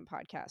Enneagram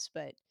podcast,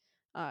 but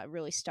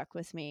really stuck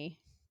with me,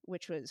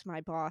 which was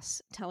my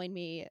boss telling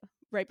me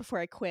right before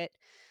I quit,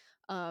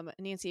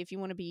 Nancy, if you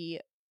want to be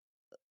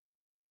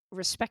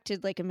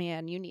respected like a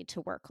man, you need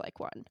to work like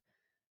one.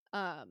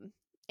 Um,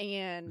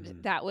 and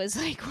Hmm. that was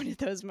like one of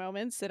those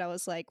moments that I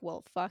was like,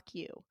 well, fuck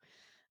you.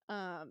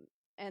 Um,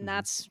 and Hmm.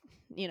 that's,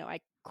 I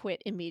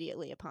quit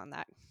immediately upon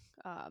that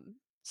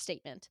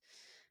statement.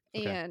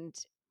 Okay. And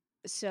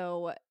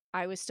so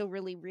I was still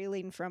really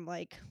reeling from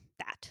like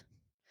that.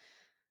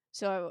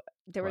 So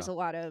there was Wow. a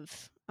lot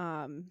of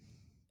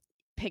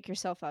pick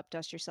yourself up,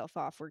 dust yourself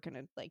off. We're going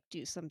to like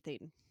do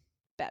something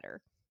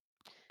better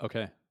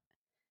Okay.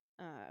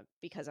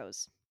 because I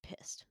was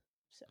pissed.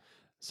 So,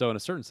 So in a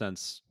certain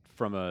sense,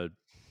 from an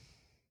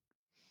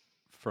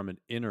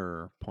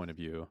inner point of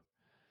view,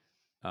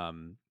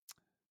 um,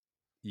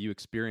 you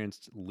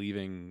experienced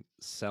leaving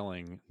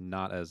selling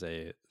not as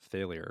a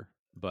failure,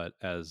 but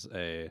as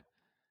a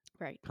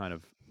right. kind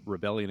of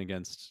rebellion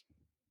against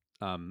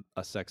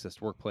a sexist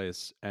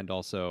workplace and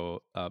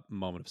also a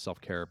moment of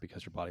self care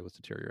because your body was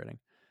deteriorating.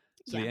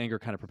 So Yeah. the anger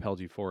kind of propelled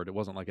you forward. It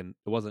wasn't like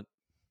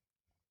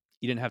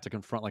you didn't have to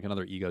confront like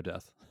another ego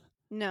death.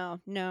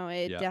 No, no,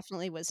 it Yeah.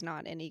 definitely was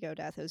not an ego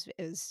death.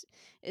 Is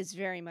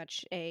very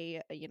much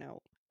a,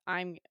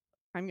 I'm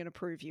I'm going to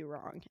prove you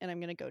wrong and I'm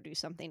going to go do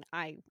something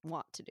I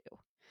want to do.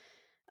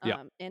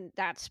 Yeah. And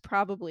that's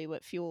probably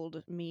what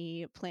fueled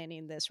me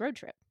planning this road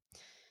trip.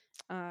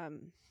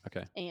 Um,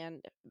 Okay.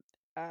 and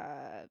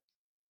uh,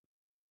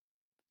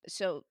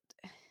 so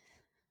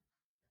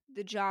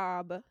the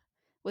job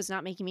was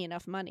not making me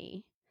enough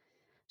money.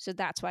 So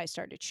that's why I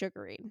started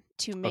sugaring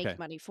to make Okay.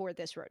 money for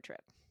this road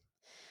trip.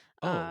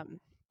 Oh, Um,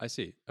 I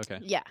see. Okay.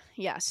 yeah,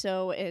 yeah.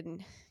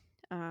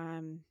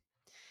 Um,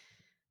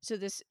 so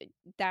this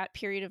that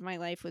period of my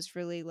life was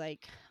really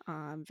like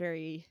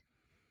very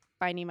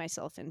finding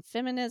myself in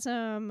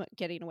feminism,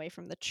 getting away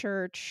from the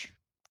church,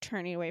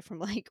 turning away from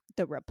like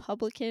the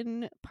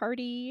Republican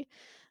Party,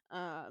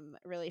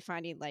 really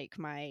finding like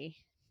my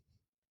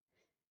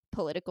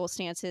political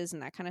stances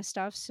and that kind of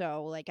stuff.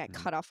 So like I Hmm.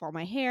 cut off all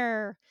my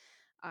hair.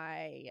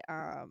 I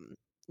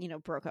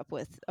broke up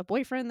with a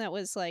boyfriend that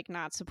was like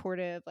not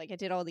supportive. Like I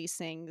did all these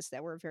things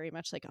that were very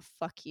much like a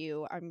fuck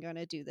you. I'm going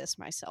to do this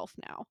myself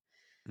now.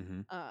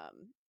 Hmm.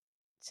 Um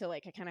so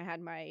like I kind of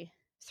had my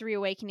three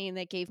awakening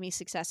that gave me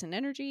success and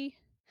energy.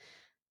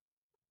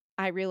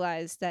 I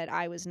realized that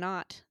I was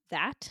not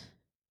that.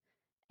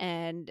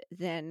 And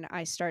then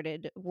I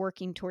started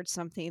working towards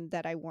something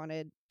that I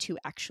wanted to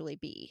actually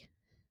be,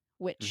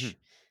 Hmm. which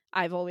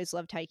I've always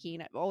loved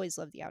hiking. I've always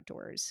loved the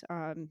outdoors.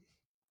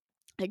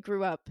 I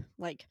grew up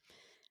like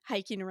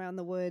hiking around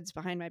the woods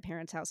behind my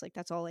parents' house. Like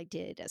that's all I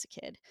did as a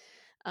kid.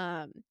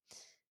 Um,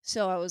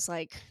 so I was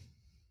like,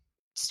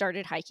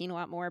 started hiking a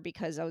lot more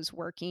because I was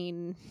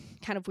working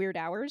kind of weird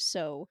hours.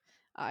 So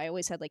I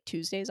always had like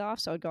Tuesdays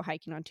off. So I'd go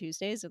hiking on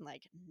Tuesdays and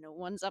like no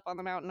one's up on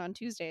the mountain on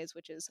Tuesdays,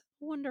 which is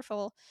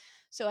wonderful.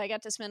 So I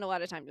got to spend a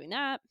lot of time doing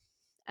that.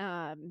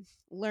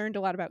 Learned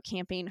a lot about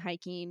camping,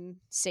 hiking,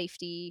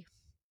 safety,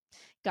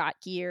 got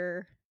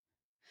gear,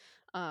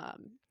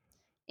 um,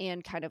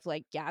 and kind of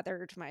like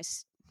gathered my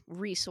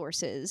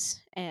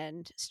resources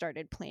and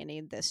started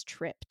planning this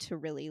trip to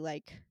really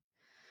like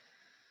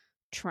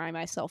try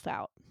myself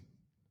out,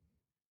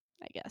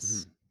 I Hmm.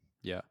 guess.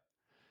 Yeah.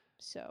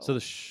 So So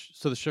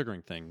the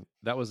sugaring thing,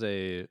 that was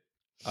a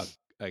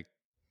a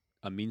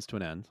a means to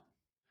an end.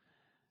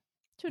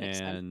 to an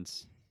extent.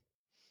 And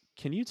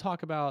can you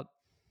talk about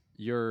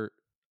your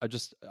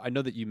I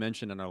know that you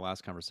mentioned in our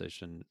last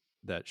conversation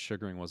that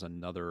sugaring was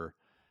another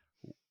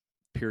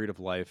period of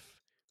life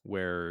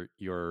where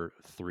your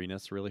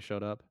threeness really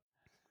showed up.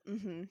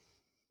 Mm-hmm.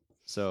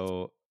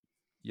 So,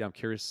 yeah, I'm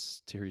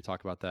curious to hear you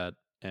talk about that.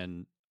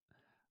 And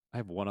I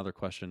have one other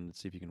question,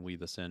 see if you can weave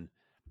this in.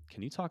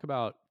 Can you talk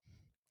about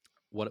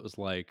what it was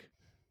like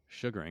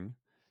sugaring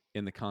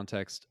in the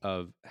context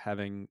of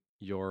having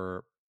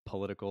your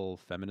political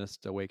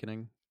feminist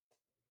awakening?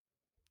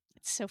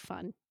 It's so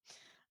fun.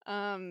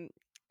 Um,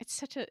 it's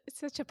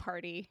such a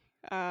party.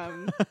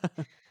 Um,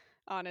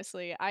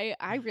 honestly,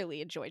 I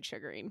really enjoyed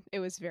sugaring. It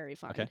was very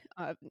fun. Okay.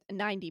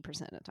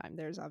 90% of the time.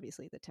 There's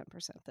obviously the 10%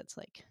 that's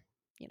like,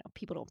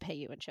 people don't pay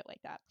you and shit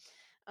like that.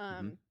 Hmm.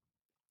 Um,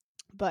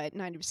 but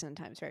 90% of the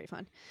time is very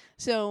fun.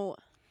 So,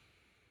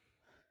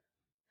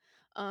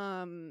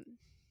 um,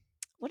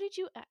 what did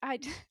you?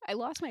 I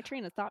lost my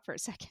train of thought for a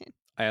second.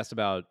 I asked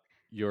about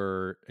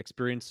your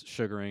experience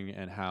sugaring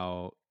and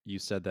how you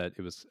said that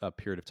it was a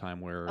period of time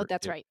Oh, where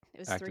that's it right. It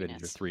was activated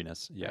your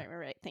threeness. threeness. Yeah. Right, right,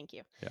 right. Thank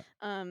you. Yeah.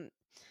 Um,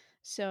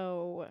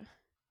 so,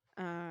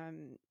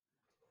 um,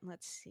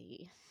 let's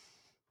see.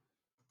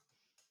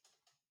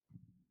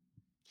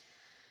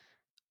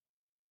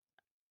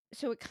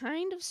 So it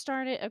kind of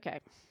started. Okay.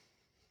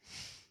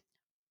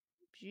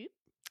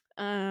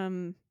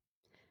 Um,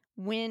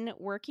 when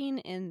working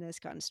in this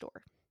gun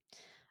store,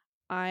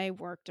 I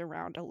worked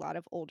around a lot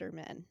of older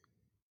men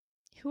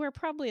who are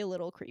probably a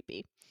little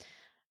creepy.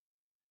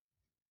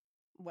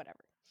 Whatever.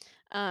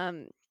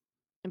 Um,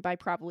 and by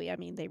probably I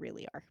mean they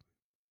really are.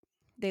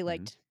 They Hmm.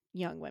 liked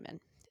young women.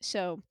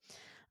 So,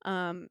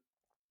 um,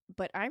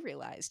 but I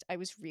realized I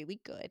was really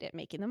good at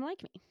making them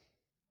like me.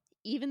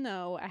 Even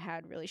though I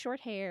had really short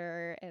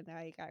hair and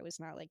I was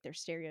not like their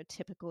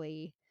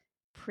stereotypically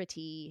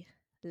pretty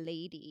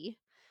lady,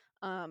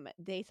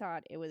 they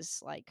thought it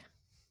was like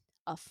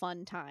a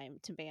fun time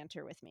to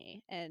banter with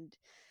me. And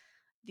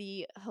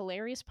The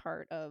hilarious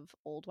part of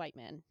old white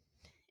men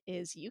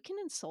is you can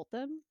insult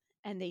them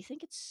and they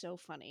think it's so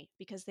funny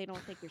because they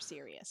don't think you're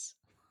serious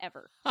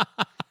ever.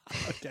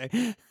 Okay.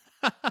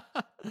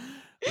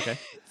 Okay.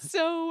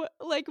 So,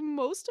 like,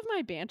 most of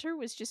my banter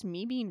was just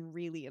me being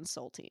really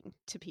insulting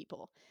to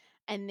people,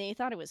 and they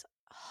thought it was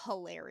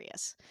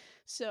hilarious.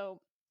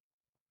 So,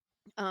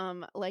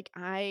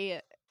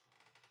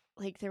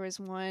 like, there was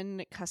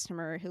one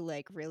customer who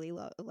like really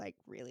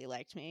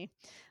liked me.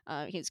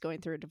 He was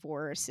going through a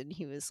divorce, and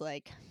he was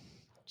like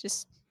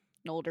just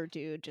an older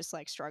dude, just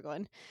like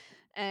struggling,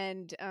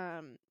 and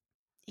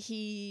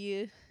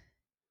he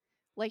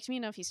liked me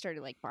enough. He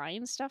started like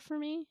buying stuff for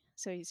me.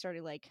 So he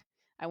started like,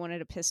 I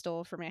wanted a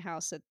pistol for my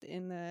house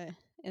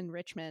in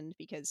Richmond,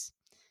 because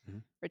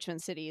Mhm.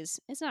 Richmond City is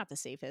not the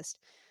safest.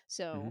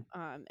 Mhm. So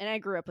and I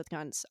grew up with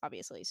guns,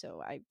 obviously,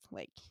 so I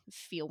like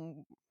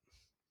feel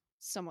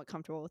somewhat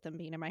comfortable with them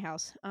being in my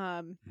house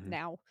Mhm.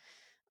 now.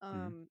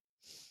 Mhm. Um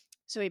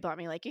so he bought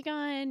me like a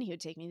gun. He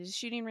would take me to the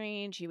shooting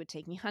range. He would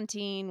take me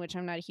hunting, which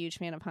I'm not a huge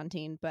fan of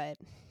hunting, but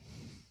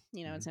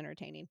it's Mhm.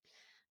 entertaining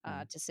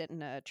Mhm. to sit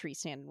in a tree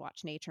stand and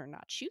watch nature and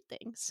not shoot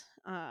things.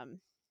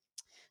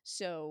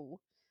 So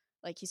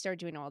like he started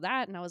doing all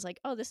that, and I was like,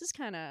 oh, this is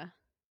kind of,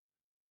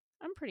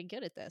 I'm pretty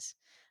good at this.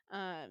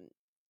 Um,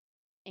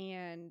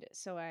 and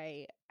so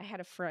I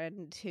had a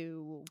friend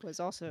who was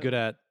Good also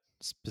at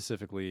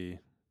specifically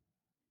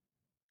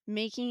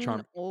making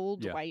charm.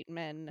 old Yeah. white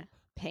men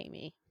pay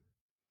me.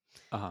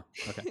 Uh-huh.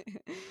 Okay.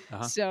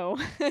 Uh-huh. So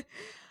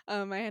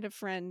I had a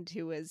friend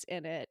who was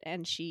in it,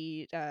 and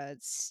she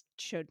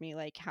showed me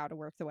like how to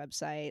work the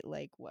website,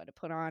 like what to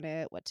put on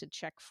it, what to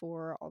check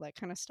for, all that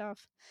kind of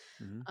stuff.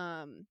 Mhm.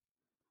 Um,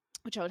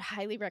 which I would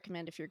highly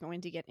recommend if you're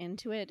going to get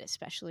into it,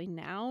 especially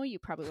now. You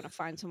probably want to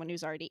find someone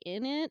who's already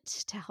in it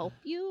to help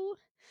you.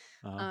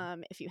 Uh-huh.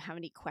 If you have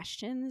any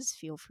questions,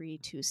 feel free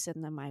to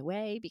send them my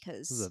way,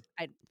 This is because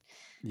a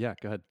Yeah,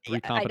 go ahead. yeah,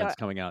 Three I confidence don't.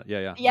 coming out. Yeah,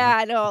 yeah. Yeah, Uh-huh.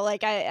 I know.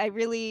 Like I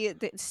really,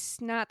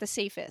 it's not the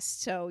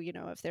safest. So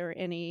if there are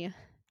any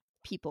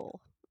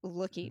people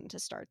Mhm. looking to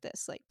start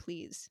this, like,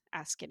 please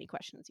ask any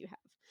questions you have.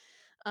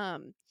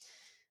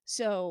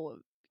 So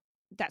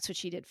that's what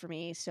she did for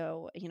me.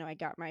 So I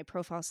got my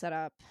profile set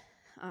up.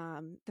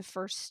 The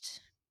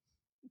first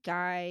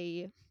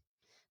guy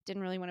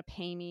didn't really want to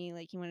pay me.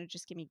 Like, he wanted to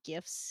just give me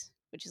gifts,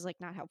 which is like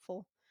not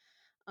helpful.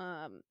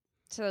 Um,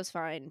 so that was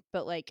fine.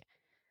 But like,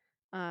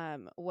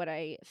 what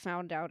I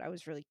found out I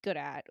was really good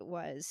at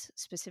was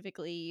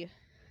specifically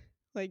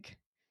like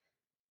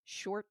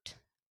short,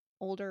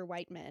 older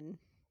white men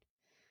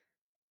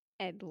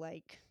and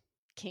like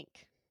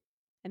kink.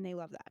 And they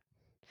love that,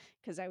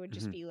 because I would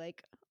just Mhm. be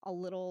like a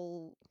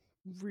little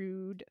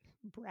rude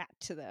brat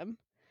to them.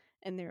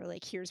 And they were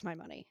like, here's my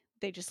money.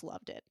 They just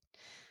loved it.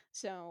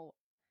 So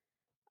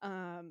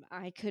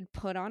I could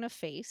put on a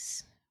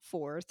face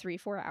for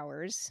 3-4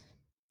 hours,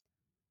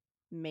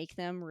 make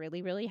them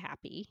really, really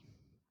happy.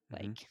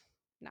 Mhm. Like,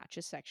 not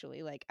just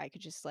sexually. Like, I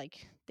could just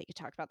like, they could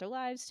talk about their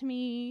lives to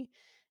me.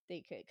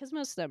 They could, because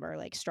most of them are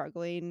like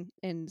struggling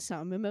in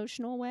some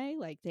emotional way.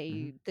 Like,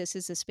 Mhm. this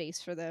is a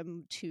space for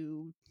them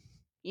to,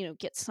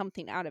 get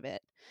something out of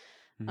it,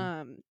 Mhm.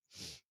 um,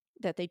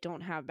 that they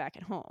don't have back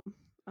at home.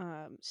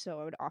 So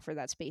I would offer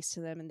that space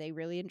to them, and they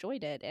really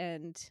enjoyed it.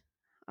 And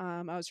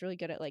I was really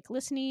good at like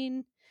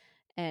listening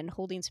and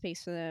holding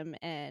space for them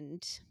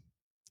and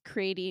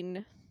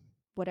creating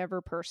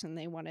whatever person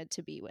they wanted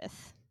to be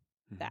with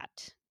Mhm.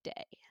 that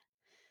day.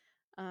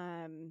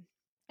 Um,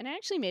 and I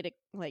actually made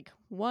like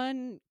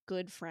one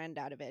good friend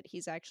out of it.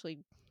 He's actually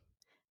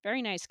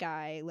very nice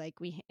guy. Like,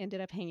 we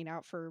ended up hanging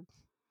out for a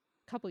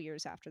couple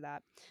years after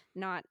that,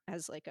 not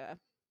as like a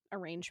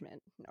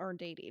arrangement or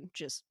dating,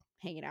 just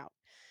hanging out.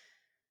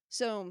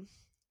 So,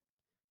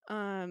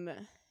 um,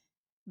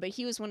 but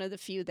he was one of the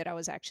few that I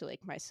was actually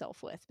like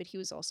myself with, but he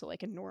was also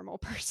like a normal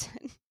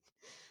person.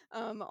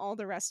 All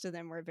the rest of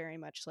them were very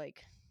much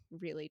like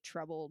really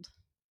troubled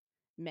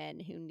men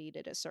who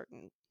needed a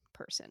certain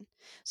person.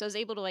 So I was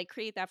able to like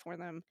create that for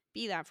them,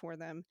 be that for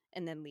them,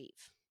 and then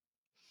leave.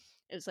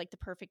 It was like the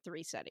perfect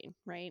three setting,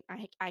 right?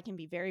 I can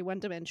be very one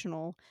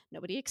dimensional.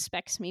 Nobody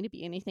expects me to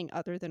be anything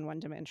other than one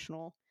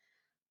dimensional.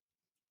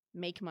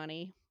 Make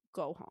money,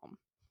 go home.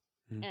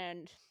 Mhm.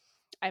 And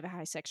I have a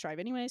high sex drive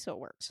anyway, so it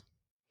works,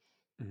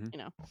 Mhm. you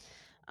know.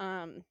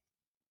 Um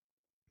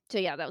so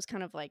yeah, that was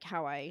kind of like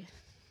how I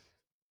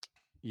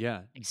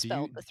Yeah.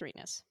 expelled the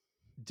threeness.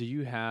 Do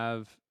you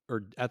have,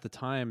 or at the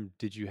time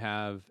did you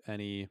have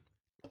any,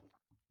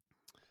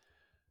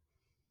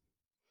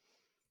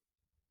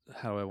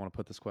 how do I want to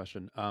put this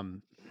question?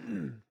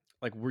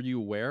 Like, were you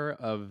aware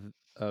of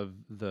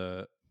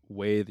the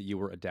way that you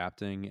were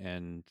adapting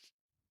and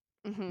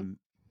Hmm. m-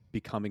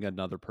 becoming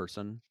another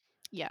person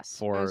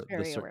Yes, I was for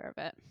the very aware of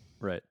it,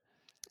 right?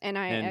 and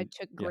I And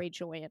took yeah. great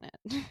joy in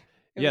it.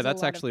 It Yeah, was a that's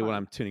lot of actually what fun.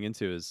 I'm tuning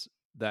into, is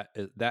that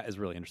is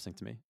really interesting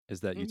to me,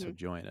 is that you Hmm. took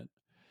joy in it.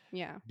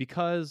 Yeah,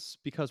 Because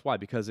why?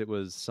 Because it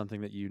was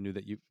something that you knew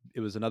that it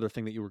was another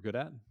thing that you were good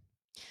at?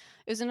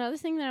 it was another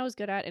thing that I was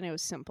good at, and it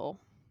was simple.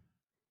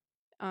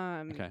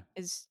 Okay.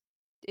 Is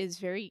is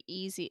very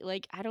easy.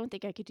 Like, I don't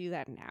think I could do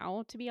that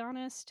now, to be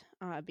honest,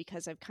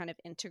 because I've kind of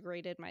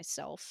integrated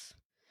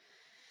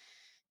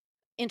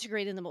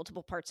the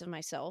multiple parts of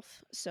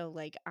myself. So,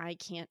 like, I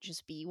can't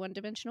just be one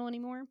dimensional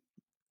anymore.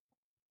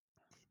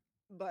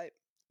 But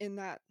in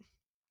that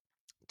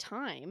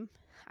time,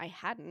 I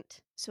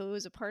hadn't. So it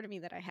was a part of me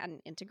that I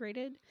hadn't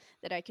integrated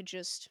that I could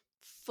just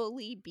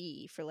fully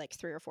be for like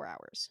 3 or 4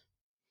 hours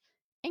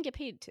and get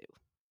paid to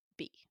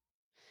be.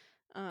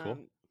 Cool.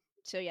 Um,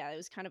 so yeah, it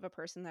was kind of a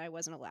person that I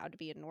wasn't allowed to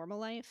be in normal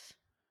life,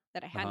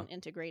 that I Uh-huh. hadn't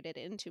integrated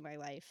into my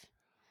life.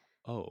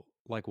 Oh,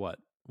 like what?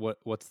 What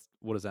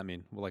does that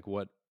mean? Like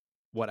what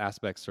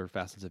aspects or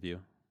facets of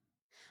you?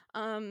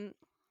 Um,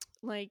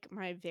 like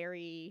my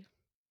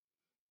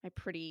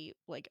pretty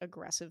like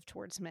aggressive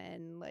towards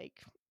men,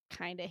 like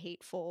kind of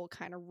hateful,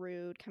 kind of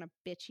rude, kind of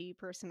bitchy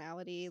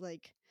personality,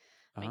 like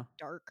my Uh-huh.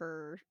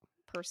 darker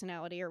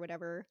personality or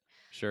whatever.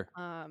 Sure.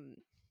 Um,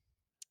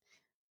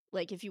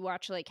 like if you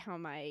watch like how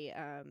my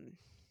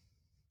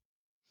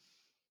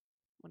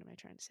what am I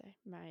trying to say?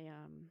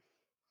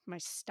 My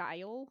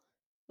style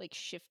like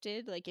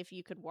shifted. Like if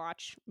you could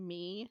watch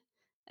me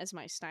as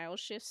my style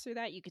shifts through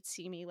that, you could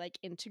see me like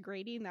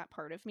integrating that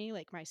part of me,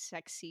 like my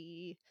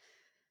sexy,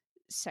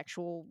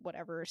 sexual,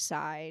 whatever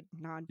side,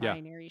 Yeah.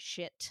 non-binary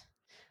shit.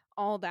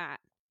 All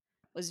that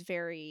was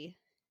very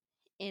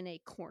in a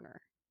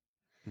corner.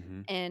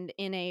 Mhm. And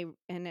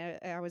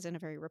I was in a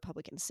very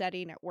Republican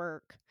setting at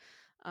work.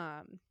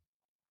 Um,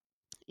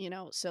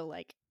 so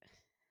like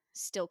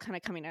still kind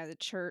of coming out of the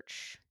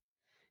church,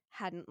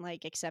 hadn't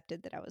like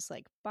accepted that I was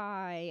like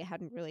bi,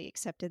 hadn't really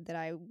accepted that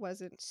I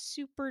wasn't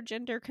super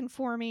gender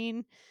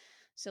conforming.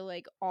 So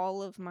like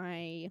all of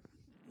my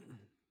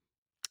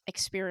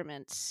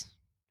experiments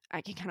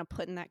I could kind of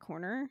put in that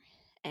corner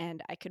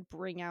and I could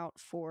bring out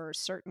for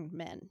certain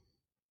men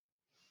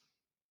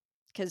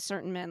because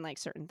certain men like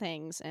certain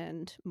things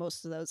and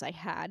most of those I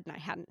had and I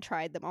hadn't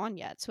tried them on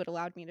yet, so it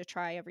allowed me to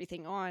try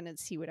everything on and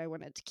see what I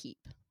wanted to keep.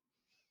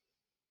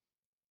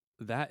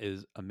 That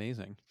is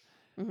amazing.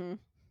 Hmm.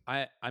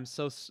 I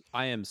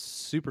am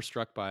super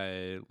struck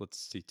by, let's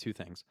see, two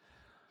things.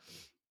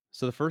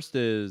 So the first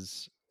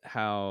is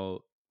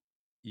how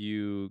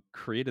you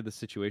created the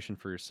situation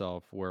for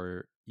yourself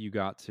where you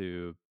got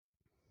to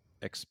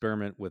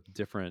experiment with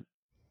different,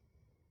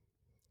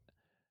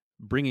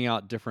 bringing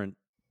out different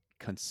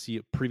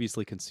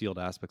previously concealed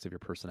aspects of your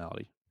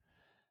personality,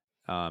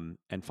 and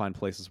find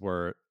places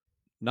where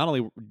not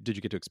only did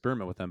you get to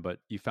experiment with them, but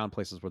you found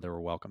places where they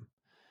were welcome,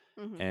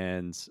 Hmm.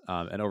 and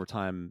over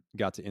time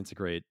got to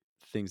integrate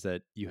things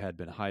that you had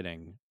been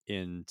hiding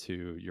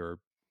into your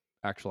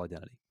actual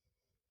identity.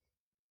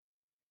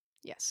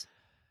 Yes.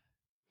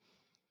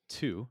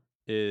 Two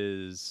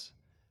is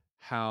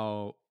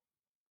how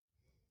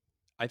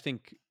I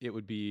think it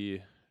would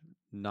be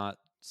not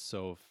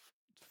so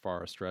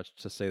far a stretch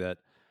to say that,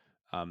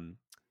 um,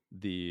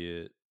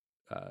 the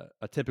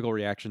a typical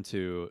reaction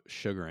to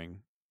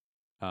sugaring,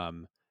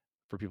 um,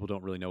 for people who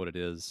don't really know what it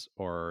is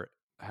or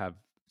have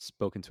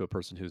spoken to a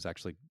person who's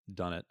actually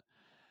done it,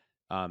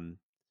 um,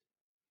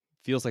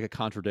 feels like it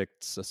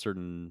contradicts a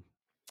certain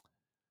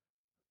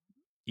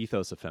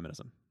ethos of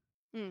feminism.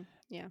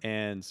 Yeah.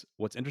 And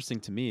what's interesting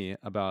to me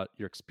about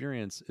your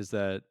experience is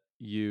that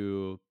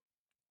you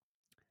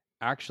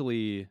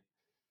actually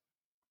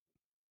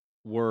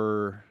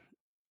were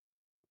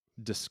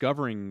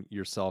discovering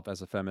yourself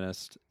as a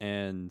feminist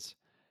and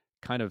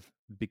kind of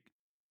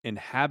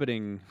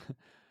inhabiting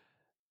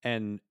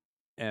and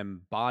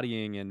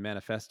embodying and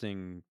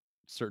manifesting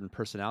certain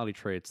personality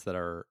traits that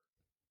are,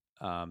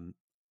 um,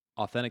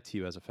 authentic to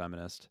you as a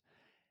feminist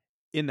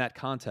in that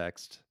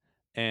context,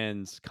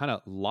 and kind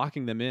of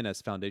locking them in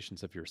as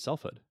foundations of your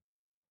selfhood.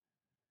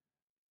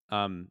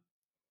 Um,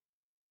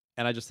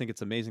 and I just think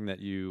it's amazing that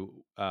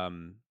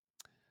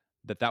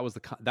that was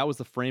that was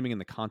the framing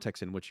and the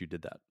context in which you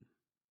did that.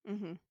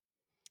 Hmm.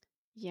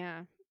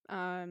 Yeah.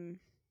 Um,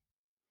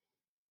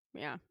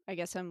 yeah. I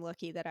guess I'm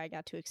lucky that I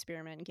got to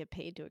experiment and get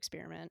paid to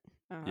experiment.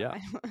 Yeah,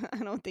 I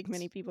don't think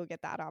many that's people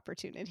get that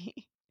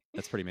opportunity.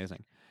 that's pretty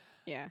amazing.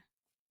 Yeah.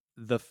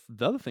 The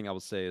other thing I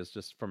would say is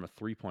just from a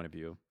three point of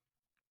view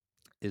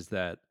is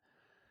that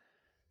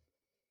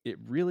it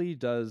really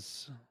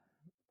does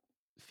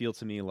feel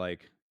to me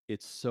like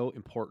it's so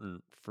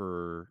important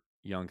for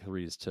young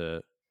threes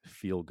to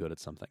feel good at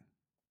something.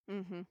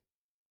 Hmm. Hmm.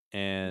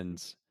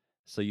 And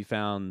so you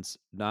found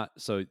not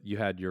so you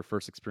had your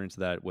first experience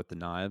of that with the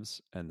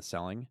knives and the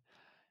selling,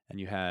 and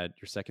you had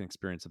your second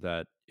experience of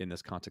that in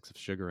this context of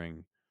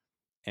sugaring.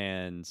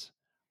 And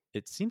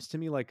it seems to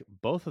me like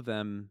both of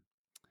them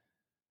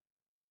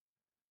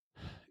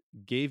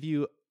gave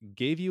you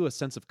gave you a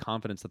sense of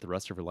confidence that the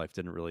rest of your life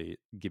didn't really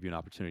give you an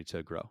opportunity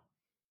to grow.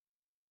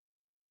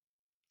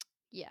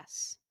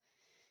 Yes.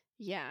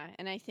 Yeah.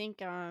 And I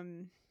think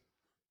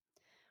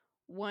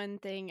one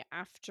thing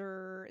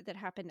after that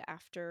happened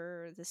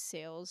after the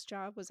sales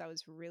job was I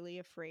was really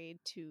afraid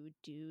to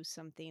do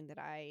something that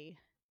I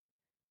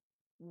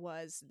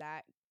was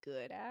that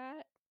good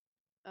at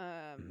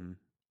um Hmm.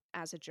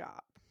 as a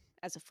job,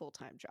 as a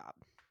full-time job.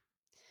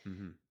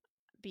 Hmm.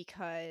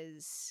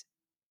 because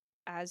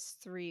as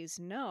threes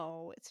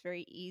know, it's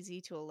very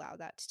easy to allow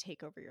that to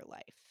take over your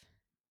life.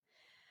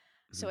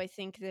 So Mhm. I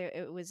think that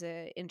it was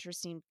a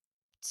interesting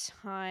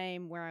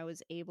time where I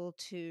was able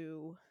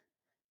to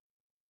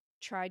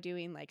try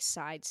doing like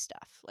side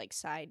stuff, like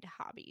side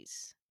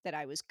hobbies that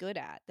I was good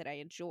at, that I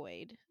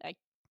enjoyed, I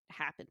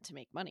happened to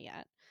make money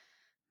at,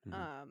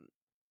 Mhm. um,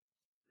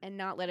 and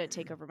not let it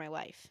take over my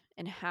life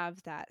and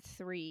have that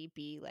three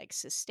be like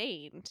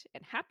sustained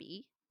and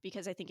happy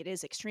because I think it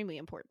is extremely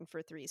important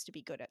for threes to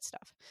be good at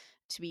stuff,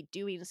 to be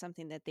doing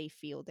something that they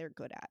feel they're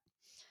good at.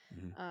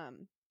 Mhm.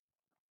 Um,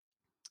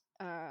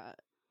 uh,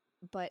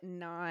 but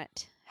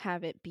not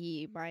have it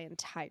be my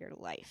entire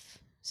life.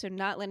 So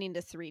not letting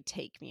the three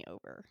take me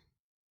over.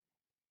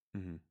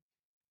 Mhm.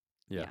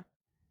 Yeah. Yeah.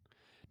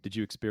 Did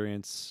you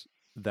experience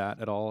that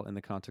at all in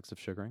the context of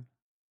sugaring?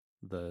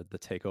 The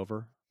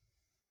takeover?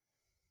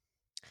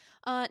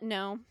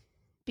 No,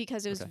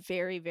 because it was Okay.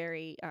 very,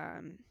 very,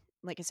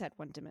 like I said,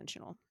 one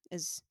dimensional.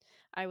 Is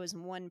I was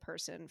one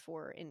person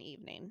for an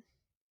evening,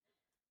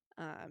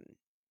 um,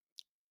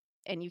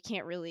 and you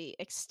can't really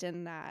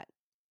extend that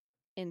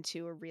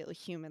into a real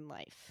human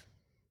life,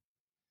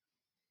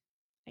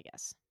 I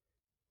guess,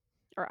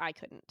 or I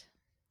couldn't.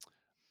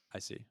 I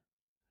see.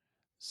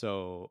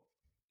 So,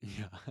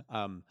 yeah,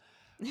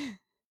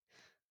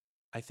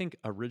 I think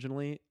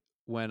originally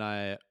when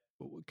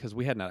because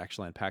we had not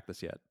actually unpacked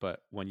this yet,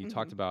 but when you Hmm.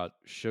 talked about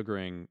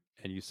sugaring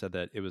and you said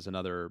that it was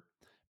another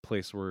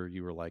place where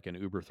you were like an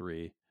Uber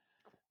 3,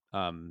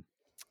 um,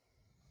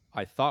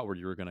 I thought where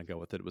you were going to go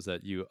with it was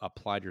that you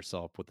applied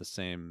yourself with the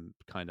same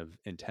kind of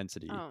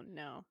intensity Oh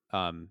no,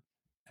 um,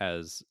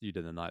 as you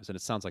did in the knives, and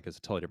it sounds like it's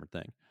a totally different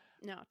thing.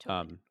 no,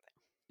 totally Um,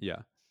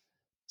 yeah.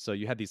 So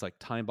you had these like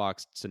time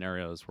boxed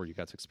scenarios where you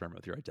got to experiment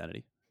with your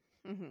identity.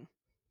 different. Hmm.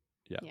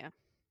 Yeah. Yeah,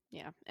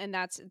 yeah, and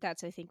that's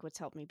I think what's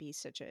helped me be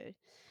such a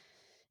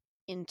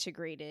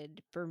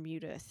integrated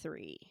Bermuda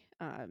three.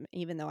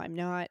 Even though I'm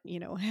not,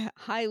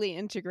 highly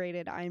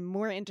integrated, I'm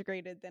more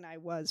integrated than I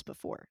was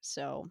before.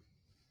 So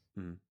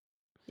Mhm.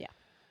 yeah.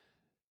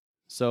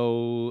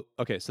 So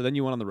okay, so then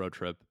you went on the road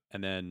trip,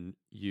 and then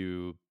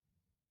you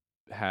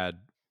had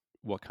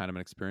what kind of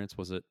an experience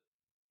was it?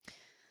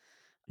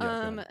 Yeah,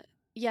 go Um ahead.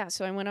 yeah,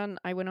 so I went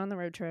on the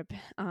road trip.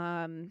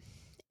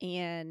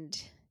 And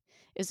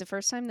it was the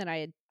first time that I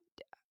had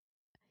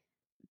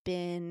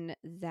been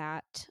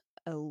that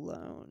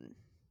alone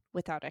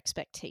without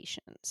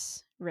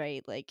expectations,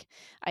 right? Like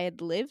I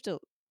had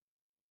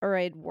or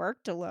I had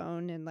worked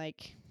alone and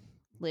like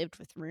lived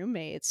with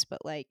roommates,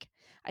 but like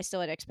I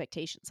still had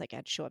expectations. Like I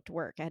had to show up to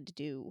work. I had to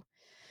do,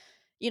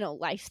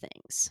 life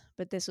things.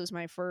 But this was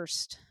my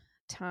first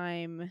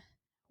time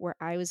where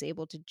I was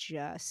able to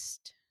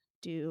just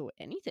do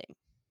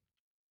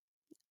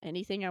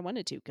anything I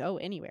wanted to, go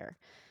anywhere.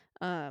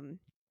 Um,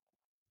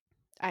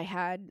 I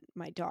had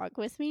my dog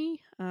with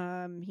me.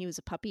 He was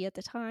a puppy at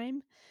the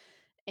time.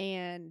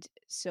 And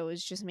so it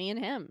was just me and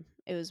him.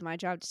 It was my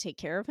job to take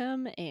care of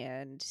him.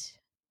 And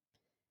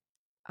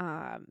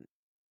um,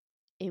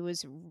 it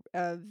was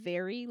a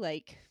very,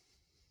 like,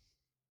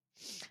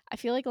 I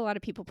feel like a lot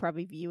of people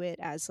probably view it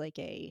as like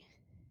a,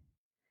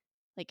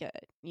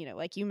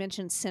 like you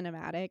mentioned,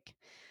 cinematic.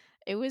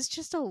 It was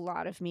just a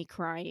lot of me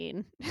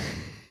crying.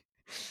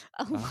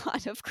 A Uh-huh.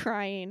 lot of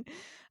crying.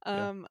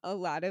 Yeah. A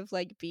lot of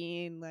like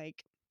being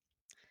like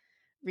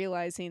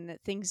realizing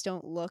that things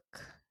don't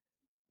look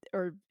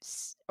or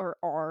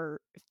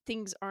are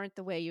things aren't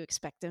the way you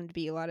expect them to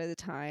be a lot of the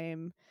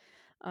time.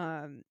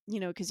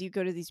 Because you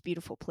go to these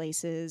beautiful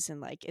places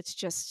and like it's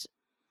just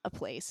a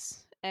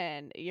place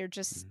and you're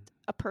just Mhm.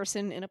 a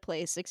person in a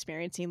place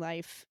experiencing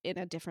life in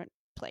a different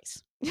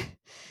place.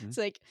 Mhm. It's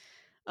like,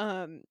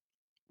 um,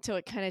 so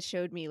it kind of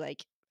showed me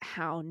like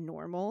how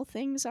normal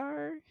things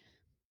are,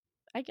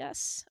 I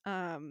guess,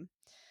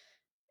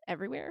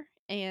 everywhere.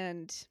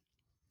 And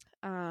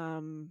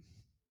um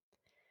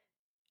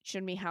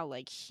showed me how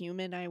like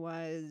human I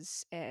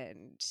was,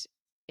 and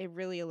it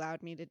really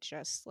allowed me to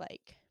just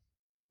like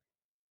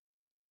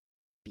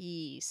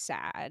be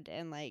sad.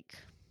 And like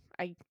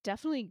I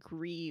definitely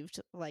grieved,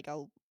 like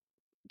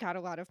got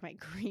a lot of my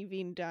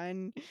grieving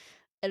done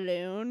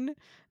alone,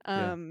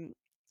 Yeah. um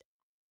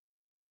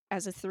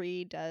as a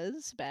three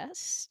does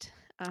best.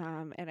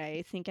 And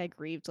I think I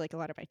grieved like a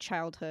lot of my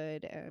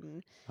childhood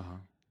and Uh-huh.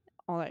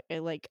 all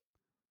that, like,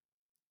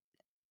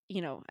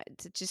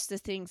 just the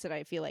things that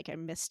I feel like I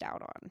missed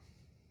out on.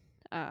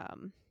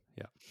 um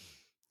Yeah.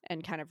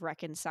 and kind of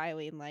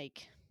reconciling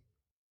like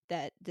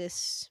that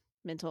this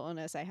mental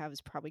illness I have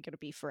is probably going to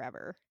be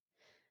forever,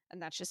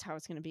 and that's just how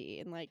it's going to be.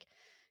 And like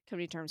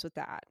coming to terms with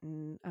that,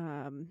 and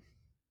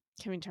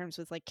coming to terms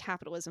with like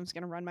capitalism's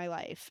going to run my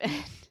life,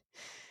 and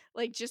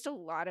like just a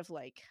lot of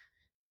like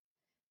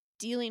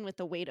dealing with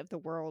the weight of the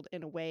world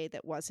in a way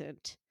that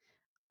wasn't,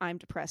 I'm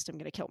depressed, I'm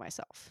going to kill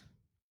myself.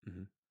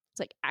 Mhm. It's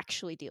like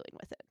actually dealing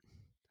with it.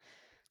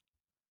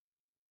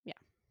 Yeah.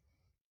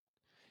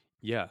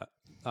 Yeah.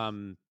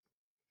 Um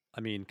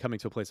I mean, coming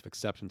to a place of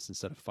acceptance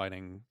instead of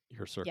fighting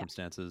your Yeah.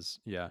 circumstances.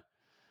 Yeah.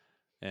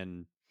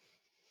 And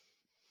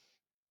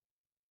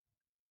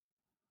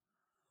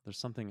There's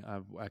something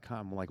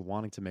I'm like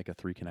wanting to make a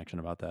 3 connection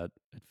about that.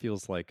 It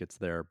feels like it's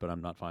there, but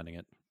I'm not finding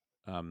it.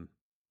 Um,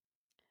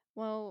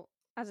 Well,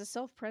 as a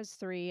self-pres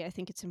 3, I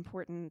think it's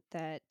important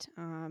that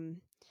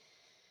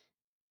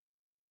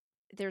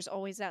there's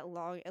always that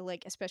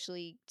like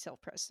especially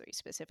self-pres 3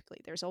 specifically.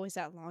 There's always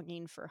that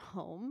longing for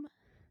home,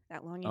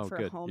 that longing oh, for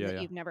a good. home Yeah, that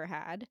yeah. you've never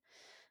had.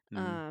 Mm,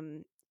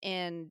 Um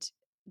and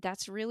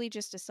that's really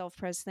just a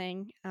self-pres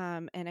thing.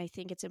 And I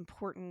think it's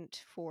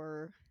important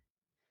for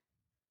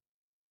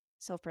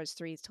self-pres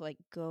 3s to like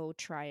go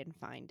try and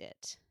find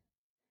it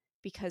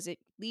because it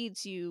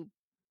leads you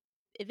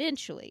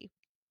eventually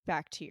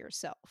back to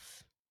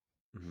yourself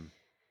mhm.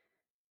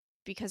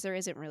 because there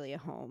isn't really a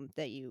home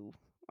that you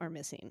are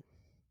missing.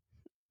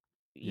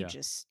 Yeah.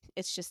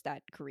 It's just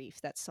that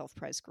grief, that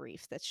self-pres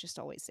grief that's just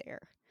always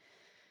there.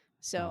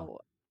 Uh, So,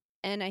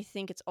 and I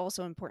think it's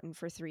also important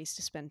for threes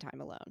to spend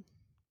time alone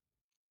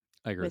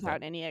I agree with that.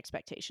 without any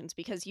expectations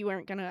because you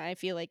aren't gonna, I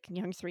feel like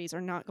young threes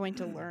are not going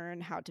to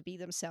learn how to be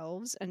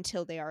themselves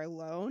until they are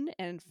alone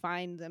and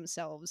find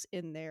themselves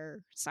in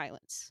their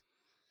silence.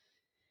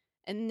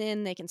 And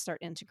then they can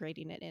start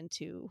integrating it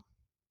into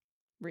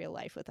real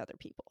life with other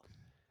people.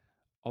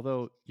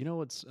 Although, you know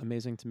what's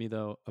amazing to me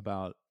though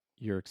about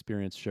your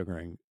experience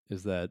sugaring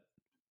is that,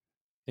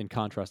 in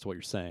contrast to what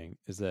you're saying,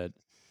 is that,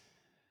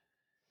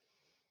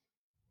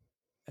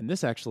 and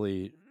this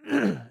actually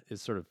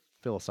is sort of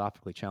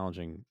philosophically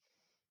challenging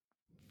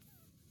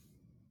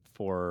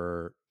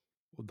for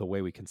the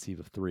way we conceive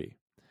of 3,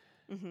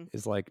 Hmm.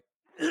 is like,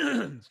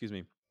 excuse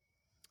me,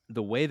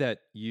 the way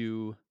that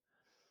you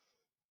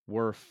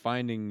were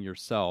finding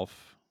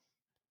yourself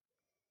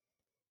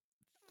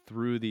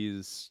through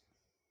these,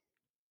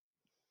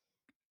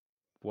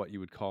 what you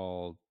would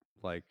call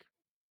like,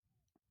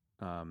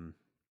 um,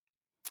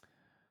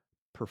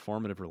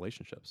 performative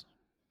relationships.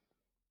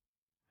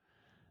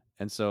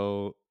 And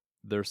so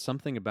there's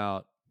something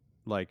about,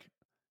 like,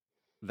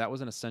 that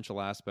was an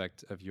essential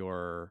aspect of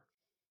your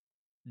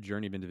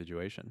journey of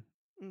individuation.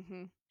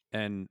 Hmm.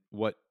 And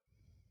what,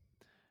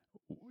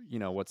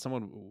 what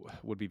someone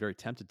would be very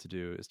tempted to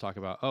do is talk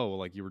about, oh, well,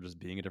 like you were just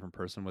being a different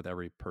person with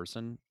every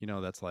person.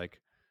 That's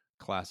like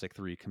classic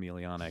 3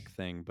 chameleonic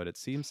thing. But it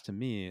seems to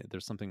me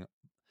there's something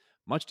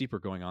much deeper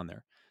going on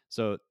there.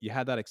 So you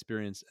had that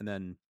experience and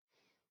then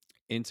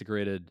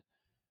integrated,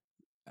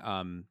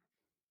 um,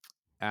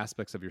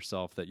 aspects of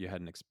yourself that you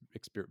hadn't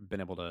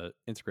been able to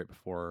integrate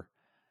before,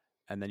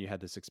 and then you had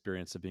this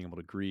experience of being able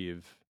to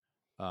grieve,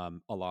 a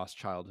lost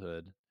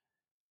childhood.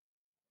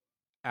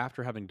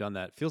 After having done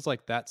that, feels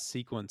like that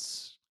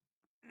sequence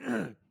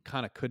kind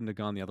of couldn't have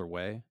gone the other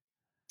way.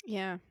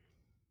 Yeah.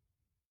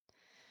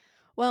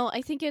 Well,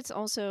 I think it's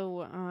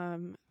also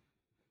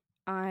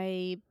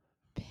I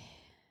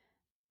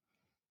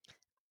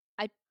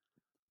I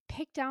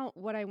picked out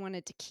what I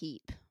wanted to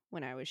keep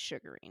when I was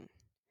sugaring.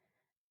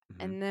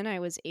 Hmm. And then I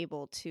was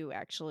able to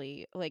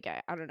actually, like,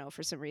 I don't know,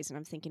 for some reason,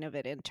 I'm thinking of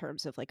it in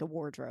terms of like a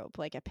wardrobe.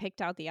 Like, I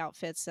picked out the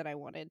outfits that I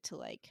wanted to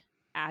like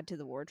add to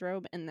the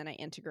wardrobe and then I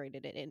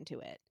integrated it into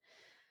it.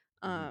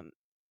 Hmm. Um,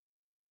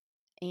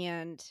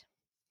 and,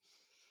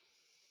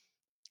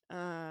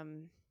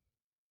 um,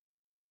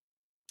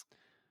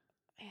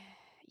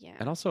 yeah,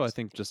 And also, I there's some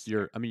think just things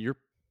there. you're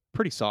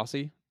pretty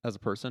saucy as a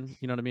person.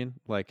 You know what I mean?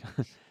 Like,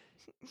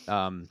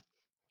 um,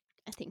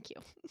 Thank you.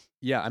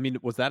 yeah. I mean,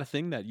 was that a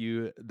thing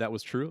that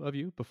was true of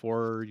you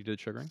before you did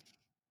sugaring?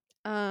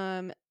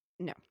 Um,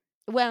 no.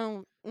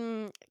 Well,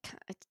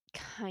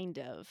 kind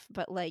of,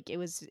 but like it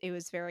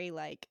was very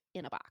like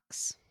in a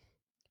box.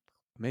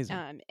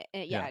 Amazing.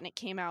 Yeah, Yeah. and it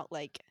came out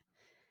like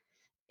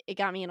it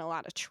got me in a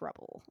lot of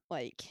trouble.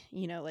 Like,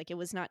 like it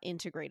was not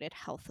integrated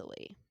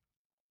healthily.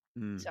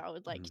 Mm. So I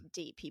would like Mhm.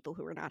 date people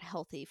who were not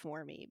healthy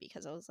for me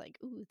because I was like,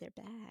 "Ooh, they're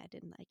bad,"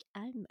 and like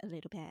I'm a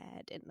little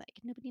bad, and like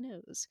nobody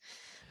knows.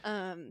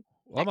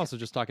 Well, That I'm kind also of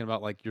just talking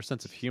about like your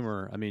sense of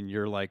humor. I mean,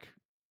 you're like,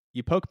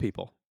 you poke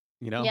people,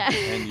 yeah,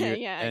 and you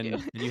yeah, I do.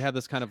 and you have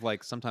this kind of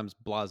like sometimes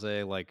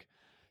blasé, like,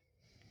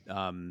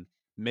 um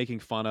making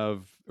fun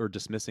of or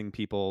dismissing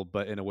people,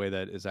 but in a way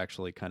that is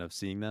actually kind of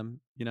seeing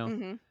them.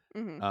 Mhm,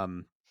 mhm.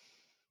 Um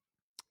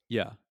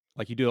yeah.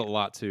 Like you do it Yeah, a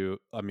lot too.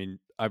 I mean,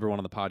 everyone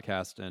on the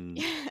podcast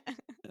yeah,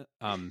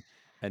 um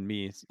and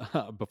me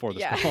before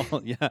this yeah.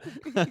 call. Yeah.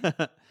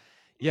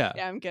 Yeah.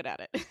 Yeah, I'm good at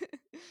it.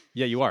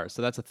 Yeah, you are.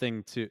 So that's a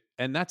thing too.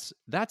 And that's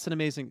an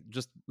amazing,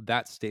 just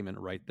that statement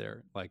right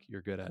there. Like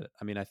you're good at it.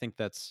 I mean, I think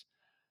that's,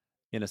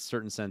 in a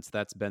certain sense,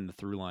 that's been the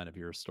through line of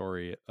your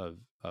story of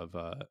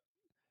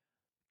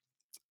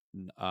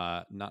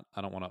not,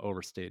 I don't want to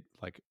overstate,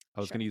 like I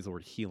was going Sure. to use the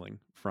word healing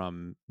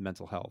from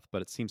mental health,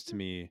 but it seems to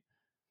me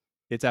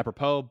it's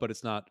apropos, but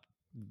it's not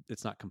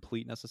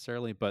complete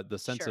necessarily, but the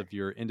sense Sure. of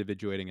your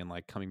individuating and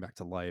like coming back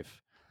to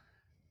life,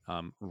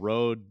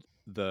 rode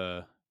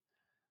the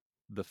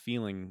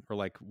feeling, or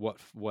like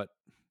what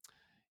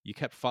you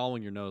kept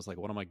following your nose, like,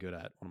 what am I good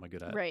at? What am I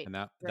good at? Right. And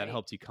that Right.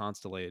 helped you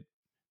constellate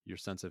your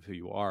sense of who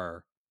you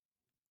are.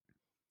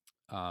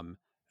 Um,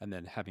 and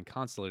then having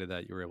constellated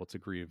that, you were able to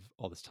grieve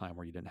all this time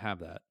where you didn't have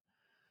that.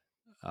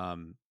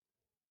 Um,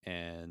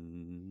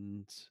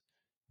 and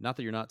Not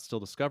that you're not still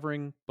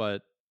discovering,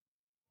 but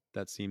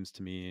that seems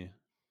to me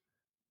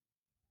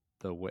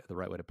the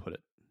right way to put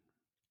it.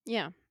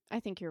 Yeah, I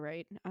think you're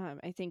right.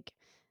 I think,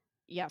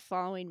 yeah,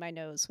 following my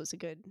nose was a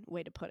good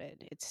way to put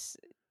it. It's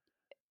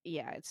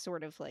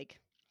sort of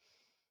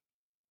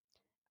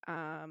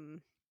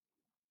um,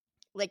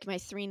 like my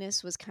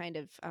threeness was kind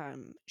of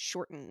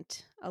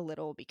shortened a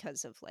little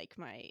because of like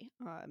my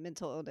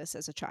mental illness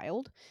as a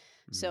child.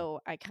 Mm-hmm. So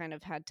I kind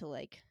of had to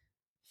like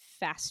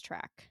fast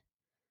track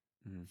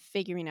Mm-hmm.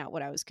 figuring out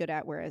what I was good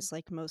at, whereas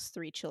like most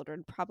three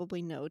children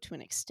probably know to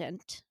an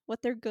extent what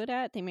they're good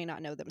at. They may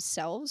not know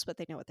themselves, but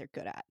they know what they're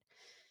good at.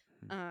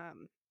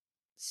 Um,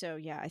 so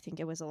yeah, I think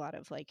it was a lot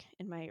of like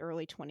in my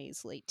early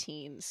 20s, late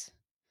teens,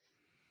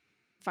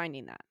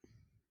 finding that,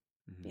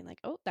 Mm-hmm. being like,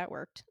 oh, that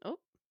worked. Oh,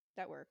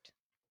 that worked.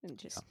 And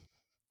just,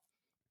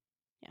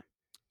 yeah.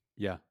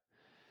 Yeah.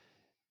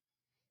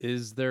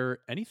 Is there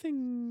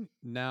anything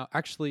now?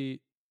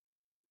 Actually,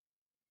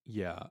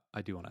 yeah,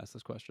 I do want to ask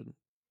this question.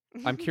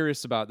 I'm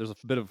curious about. There's a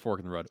bit of a fork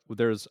in the road.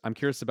 I'm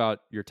curious about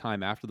your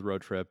time after the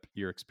road trip,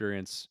 your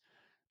experience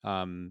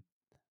um,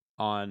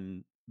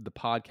 on the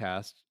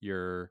podcast,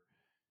 your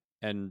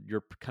kind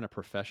of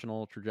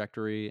professional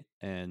trajectory,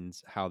 and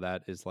how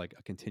that is like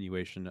a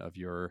continuation of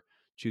your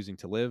choosing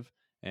to live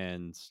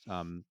and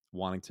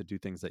wanting to do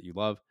things that you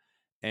love.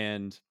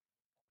 And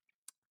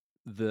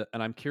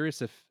I'm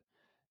curious if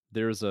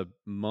there's a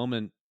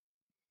moment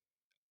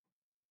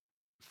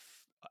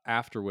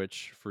after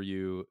which for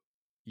you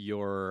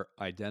your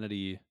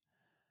identity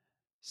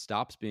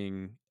stops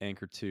being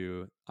anchored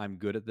to I'm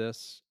good at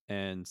this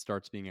and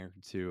starts being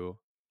anchored to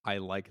I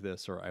like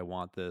this or I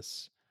want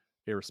this,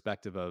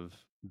 irrespective of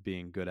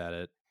being good at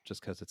it,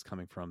 just because it's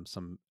coming from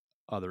some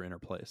other inner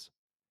place.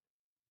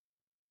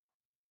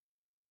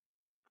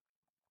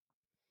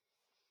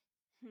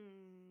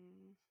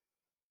 Hmm.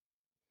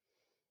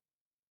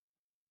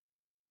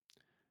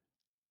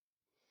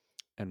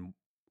 And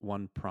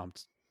one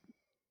prompt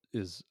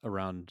is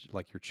around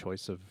like your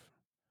choice of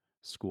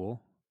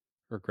school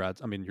or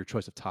grads. I mean, your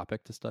choice of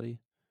topic to study.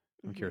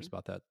 I'm curious Hmm.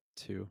 about that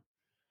too.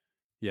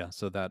 Yeah.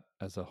 So that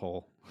as a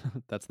whole,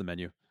 that's the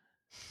menu.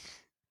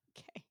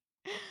 Okay.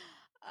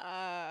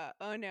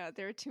 Oh no,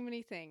 there are too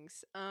many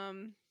things.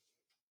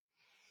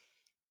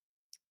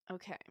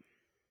 Okay.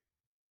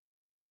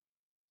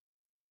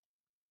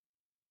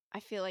 I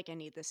feel like I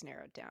need this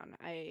narrowed down.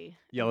 I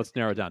Yeah. am a Let's bit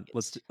narrow it down.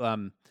 confused.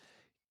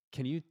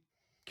 Can you,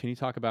 can you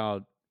talk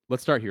about,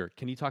 let's start here.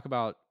 Can you talk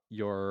about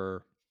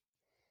your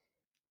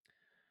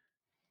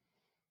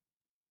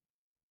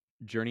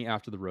journey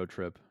after the road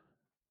trip?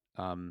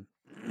 Um,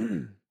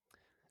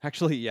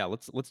 actually, yeah,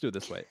 let's do it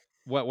this way.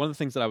 One of the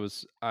things that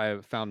I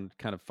found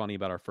kind of funny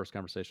about our first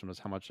conversation was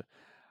how much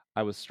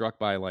I was struck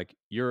by like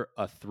you're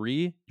a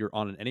 3, you're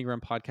on an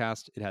Enneagram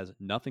podcast. It has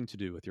nothing to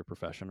do with your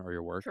profession or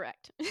your work.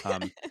 Correct.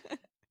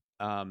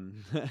 Um,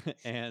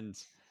 and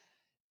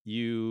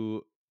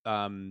you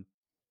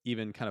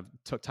even kind of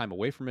took time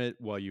away from it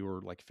while you were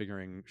like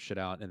figuring shit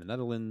out in the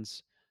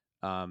Netherlands,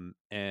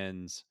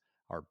 and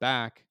are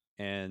back.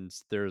 And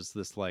there's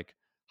this like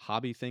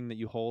hobby thing that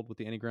you hold with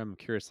the Enneagram. I'm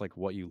curious like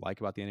what you like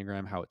about the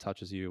Enneagram, how it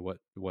touches you,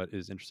 what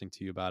is interesting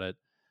to you about it.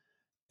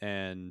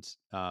 And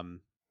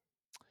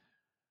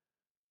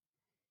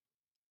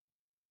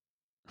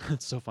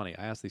it's so funny.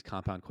 I ask these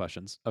compound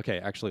questions. Okay,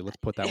 actually, let's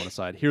put that one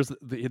aside.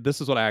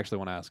 This is what I actually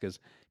want to ask: is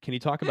can you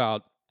talk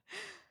about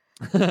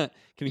can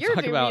you You're a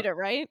talk about Bermuda,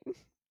 right?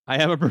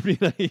 I am a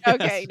Bermuda.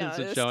 Okay, Yes, no, is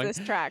it this showing? this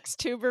tracks.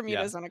 Two Yeah.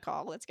 Bermudas on a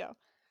call. Let's go.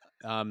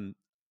 Um,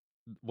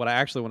 what I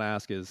actually want to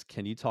ask is,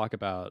 can you talk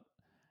about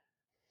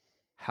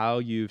how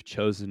you've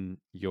chosen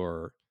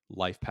your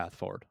life path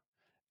forward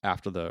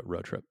after the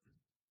road trip?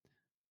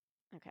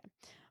 Okay.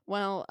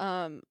 Well,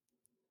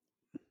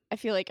 I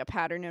feel like a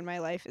pattern in my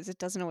life is it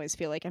doesn't always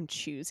feel like I'm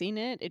choosing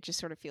it. It just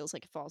sort of feels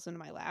like it falls into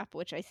my lap,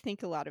 which I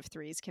think a lot of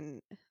threes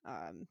can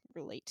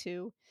relate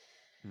to.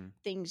 Mm.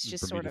 Things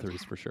just sort Bermuda of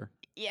threes for sure.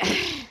 yeah,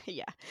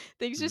 yeah.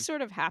 Things Mm-hmm. just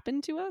sort of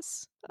happen to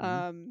us.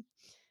 Mm-hmm.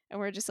 And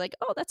we're just like,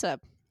 "Oh, that's a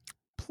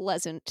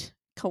pleasant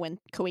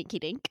coinky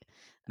dink."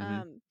 Mm-hmm.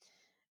 Um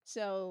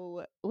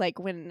so like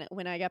when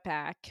I got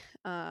back,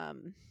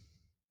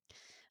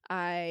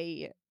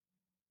 I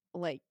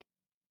like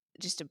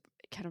just a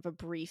kind of a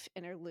brief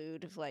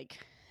interlude of like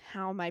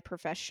how my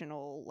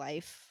professional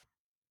life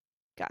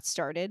got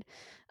started.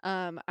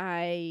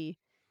 I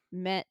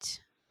met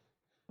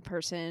a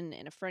person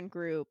in a friend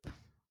group,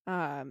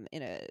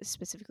 in a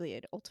specifically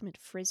an ultimate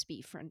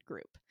frisbee friend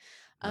group.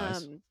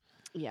 Nice. Um,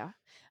 yeah,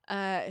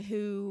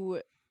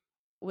 who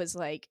was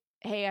like,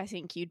 "Hey, I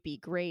think you'd be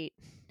great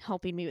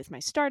helping me with my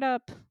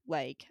startup.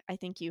 Like, I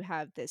think you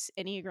have this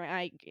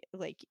Enneagram."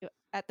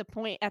 At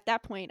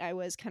that point, I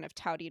was kind of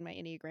touting my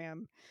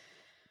Enneagram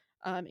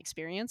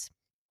experience.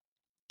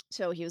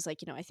 So he was like,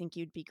 I think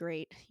you'd be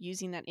great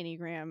using that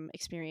Enneagram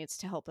experience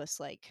to help us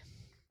like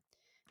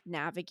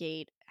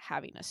navigate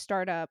having a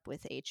startup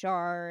with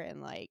HR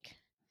and like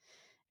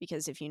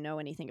because if you know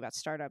anything about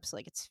startups,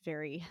 like it's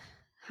very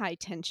high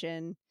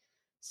tension.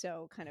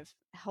 So kind of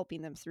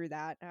helping them through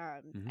that.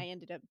 Mm-hmm.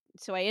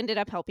 I ended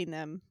up helping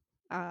them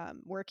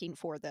working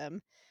for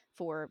them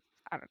for,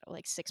 I don't know,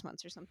 like 6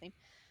 months or something.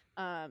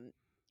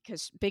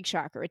 Because big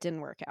shocker, it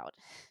didn't work out.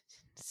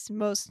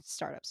 Most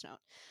startups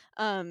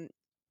don't.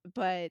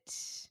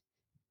 But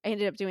I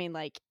ended up doing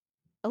like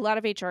a lot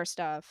of HR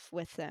stuff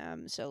with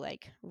them. So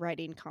like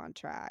writing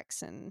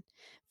contracts and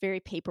very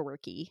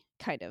paperworky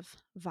kind of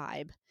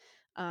vibe.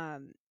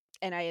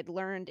 And I had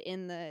learned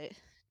in the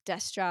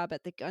desk job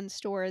at the gun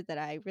store that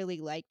I really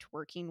liked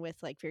working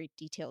with like very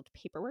detailed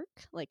paperwork.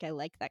 Like I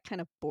like that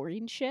kind of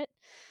boring shit.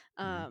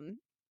 Mhm.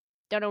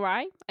 Don't know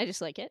why. I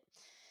just like it.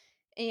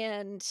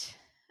 And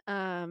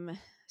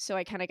so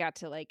I kind of got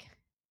to like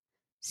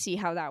see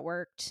how that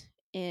worked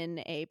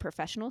in a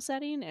professional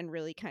setting and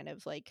really kind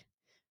of like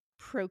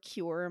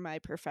procure my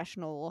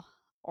professional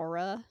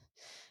aura,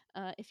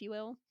 if you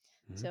will.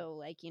 Mhm. So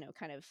like,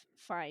 kind of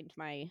find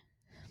my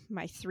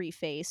three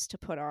face to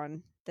put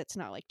on that's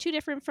not like too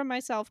different from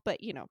myself, but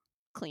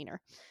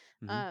cleaner.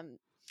 Mhm. Um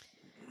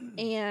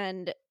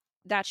and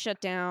that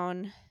shut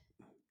down.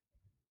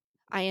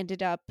 I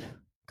ended up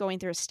going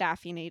through a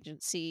staffing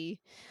agency.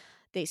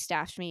 They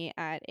staffed me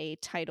at a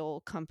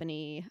title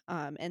company,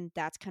 and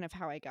that's kind of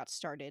how I got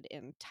started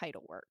in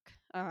title work.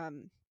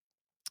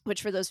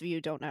 Which, for those of you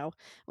who don't know,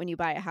 when you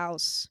buy a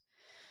house,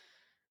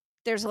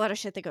 there's a lot of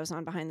shit that goes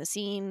on behind the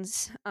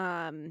scenes.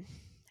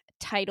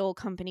 Title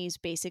companies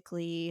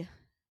basically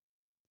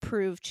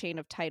prove chain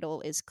of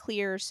title is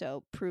clear,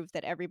 so prove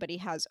that everybody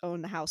has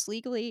owned the house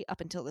legally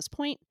up until this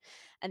point,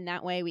 and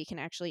that way we can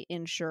actually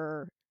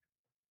insure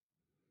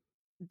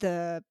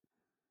the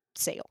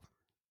sale,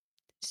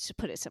 to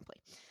put it simply.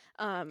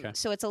 Okay.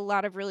 So it's a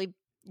lot of really,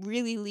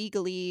 really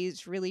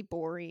legalese, really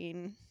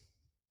boring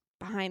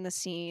behind the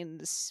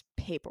scenes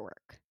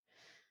paperwork,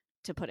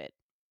 to put it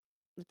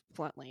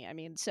bluntly. I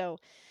mean, so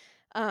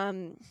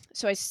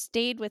I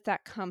stayed with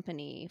that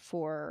company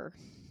for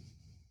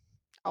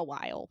a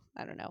while.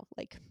 I don't know,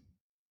 like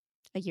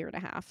a year and a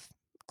half,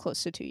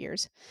 close to 2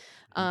 years.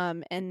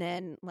 Mhm. And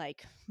then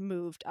like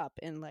moved up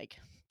in like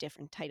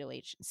different title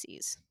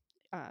agencies.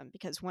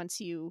 Because once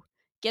you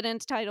get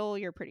into title,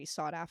 you're pretty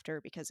sought after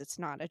because it's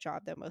not a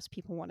job that most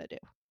people want to do.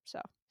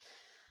 So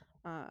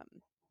um,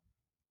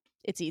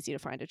 it's easy to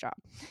find a job.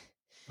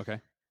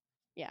 Okay.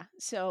 Yeah.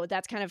 So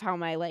that's kind of how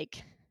my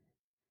like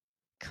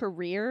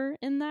career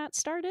in that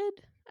started,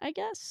 I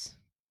guess.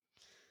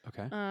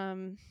 Okay.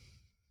 Um,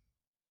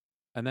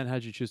 And then how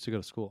did you choose to go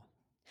to school?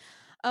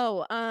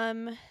 oh,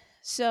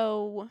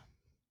 so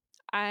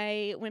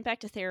I went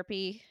back to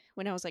therapy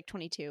when I was like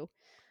 22.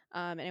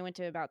 And I went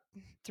to about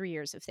 3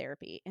 years of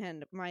therapy.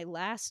 And my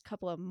last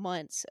couple of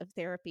months of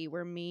therapy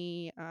were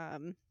me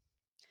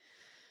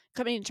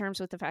coming to terms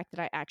with the fact that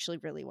I actually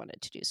really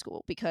wanted to do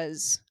school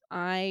because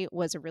I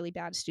was a really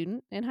bad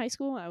student in high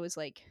school. I was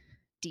like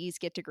D's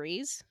get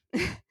degrees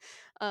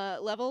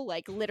level.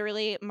 Like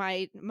literally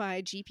my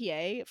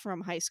GPA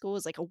from high school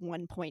was like a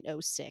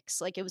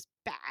 1.06. Like it was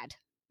bad.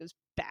 It was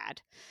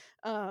bad.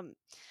 Um,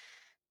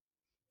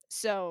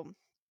 so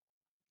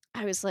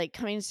I was like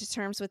coming to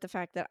terms with the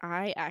fact that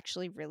I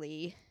actually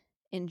really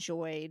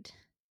enjoyed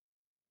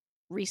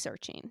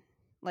researching.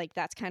 Like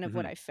that's kind of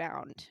what Mhm. I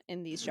found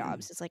in these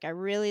jobs. It's like I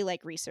really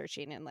like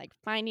researching and like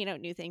finding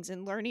out new things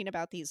and learning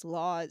about these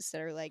laws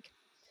that are like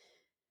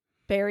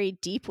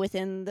buried deep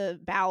within the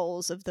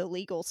bowels of the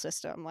legal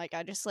system. Like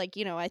I just like,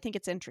 I think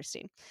it's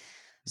interesting.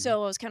 Mhm.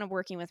 So I was kind of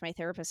working with my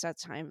therapist at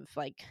the time of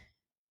like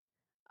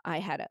I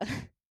had a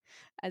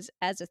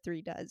as a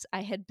three does,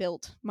 I had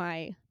built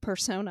my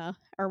persona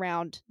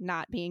around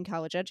not being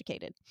college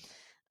educated.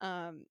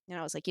 And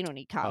I was like, you don't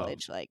need Oh,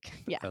 college. Like,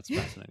 yeah. that's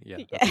fascinating. Yeah,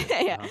 that's Yeah,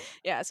 good. yeah, Uh-huh.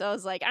 yeah. So I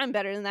was like, I'm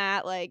better than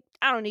that. Like,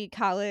 I don't need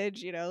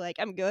college. Like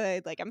I'm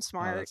good. Like I'm Oh,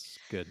 smart. that's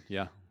good.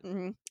 Yeah.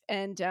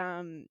 And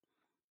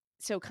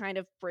so kind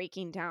of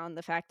breaking down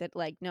the fact that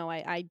like, no,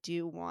 I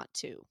do want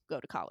to go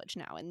to college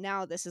now, and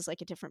now this is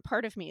like a different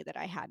part of me that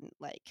I hadn't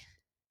like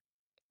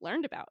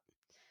learned about.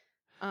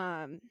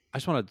 Um, I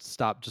just want to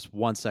stop just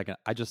 1 second.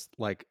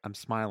 I'm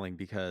smiling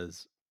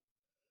because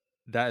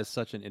that is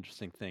such an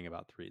interesting thing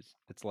about threes.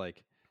 It's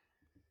like,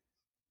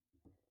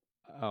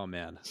 oh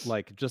man,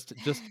 like just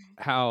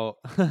how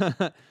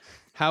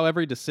how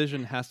every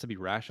decision has to be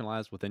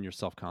rationalized within your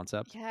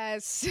self-concept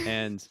yes,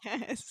 and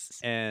yes.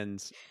 and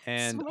So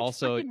and much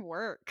also fucking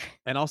work.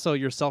 and also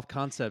your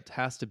self-concept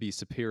has to be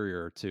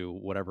superior to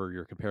whatever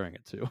you're comparing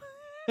it to.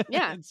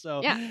 Yeah, And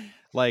so yeah,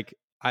 like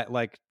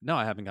no,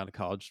 I haven't gone to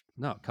college.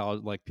 No,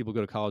 college, like people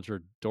go to college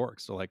or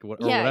dorks or like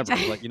what or yeah. whatever.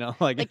 Exactly. Like,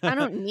 like Like I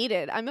don't need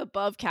it. I'm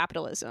above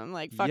capitalism.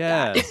 Like fuck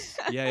that. yes.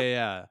 Yeah, yeah,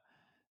 yeah.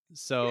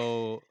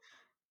 So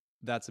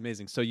that's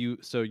amazing. So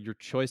your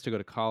choice to go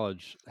to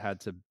college had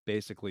to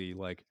basically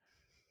like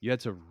you had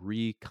to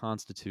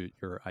reconstitute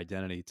your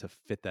identity to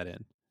fit that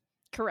in.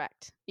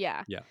 Correct.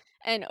 Yeah. Yeah.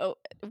 And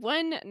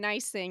one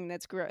nice thing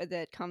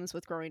that comes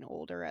with growing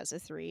older as a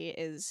three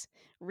is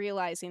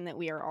realizing that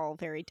we are all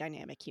very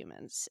dynamic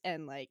humans,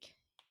 and like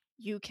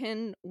you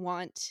can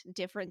want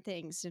different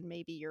things than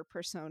maybe your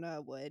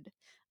persona would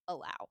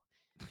allow,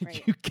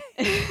 right? You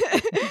can.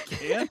 You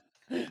can?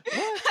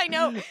 What? I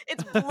know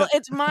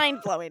it's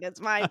mind blowing. It's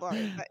mind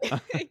blowing,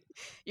 but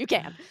you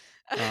can.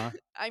 Uh,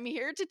 I'm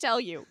here to tell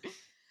you.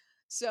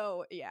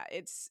 So yeah,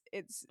 it's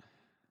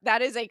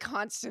that is a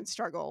constant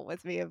struggle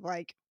with me of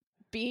like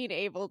being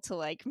able to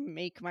like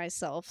make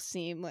myself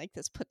seem like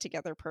this put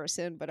together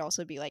person, but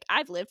also be like,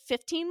 I've lived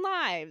 15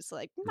 lives.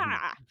 Like, mhm.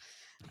 nah.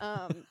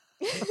 Um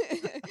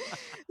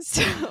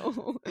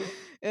so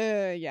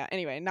yeah,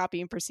 anyway, not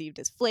being perceived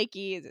as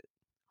flaky is a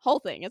whole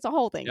thing. It's a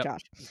whole thing, Yep.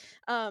 Josh.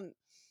 Um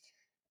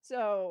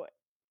so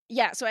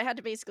yeah, so I had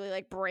to basically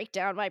like break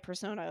down my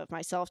persona of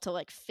myself to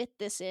like fit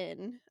this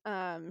in.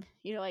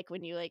 Like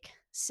when you like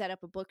set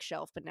up a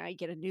bookshelf, but now you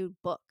get a new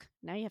book.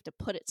 Now you have to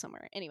put it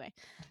somewhere. Anyway,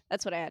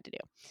 that's what I had to do.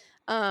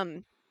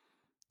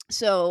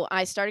 So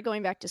I started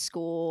going back to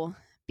school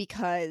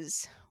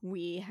because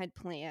we had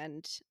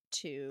planned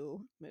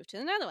to move to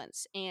the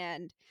Netherlands,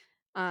 and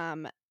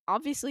um,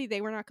 obviously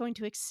they were not going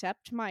to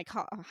accept my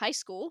high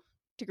school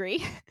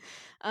degree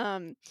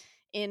um,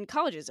 in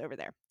colleges over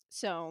there.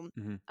 So,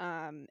 Mhm.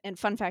 and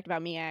fun fact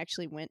about me, I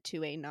actually went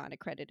to a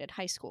non-accredited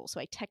high school, so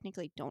I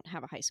technically don't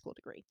have a high school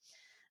degree.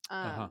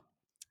 Uh-huh.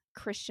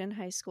 Christian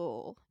high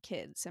school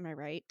kids, am I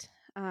right?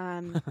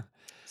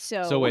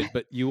 So So wait,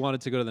 but you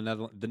wanted to go to the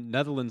Netherlands. The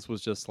Netherlands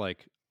was just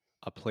like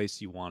a place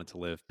you wanted to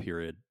live,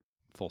 period,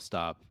 full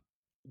stop,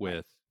 right,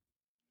 with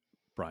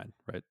Brian,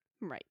 right?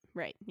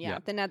 right, yeah. Yeah.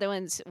 The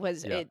Netherlands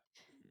was Yeah.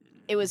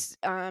 it was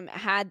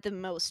had the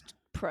most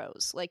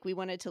pros. Like we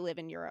wanted to live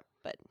in Europe,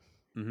 but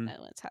Mm-hmm.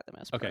 Netherlands had the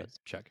most Okay. pros.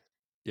 Check.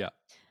 Yeah.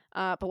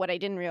 But what I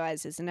didn't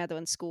realize is the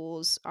Netherlands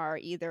schools are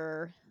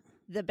either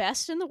the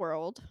best in the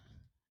world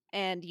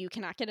and you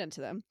cannot get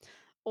into them,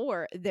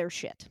 or they're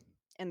shit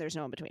and there's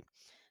no in between.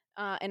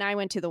 And I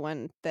went to the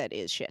one that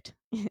is shit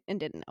and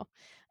didn't know.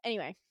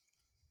 Anyway,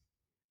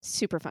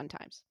 super fun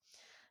times.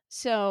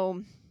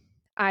 So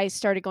I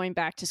started going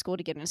back to school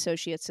to get an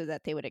associate so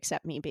that they would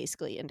accept me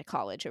basically into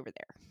college over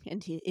there,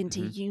 into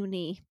Mm-hmm.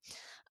 uni.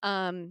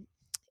 Um,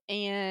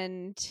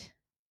 and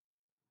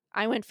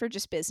I went for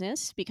just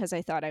business because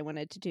I thought I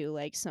wanted to do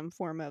like some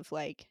form of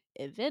like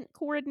event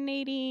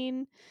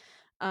coordinating.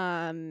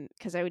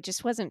 Because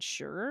just wasn't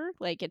sure.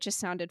 Like it just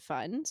sounded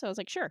fun. So I was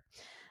like, sure.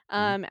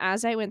 Mm-hmm.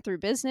 As I went through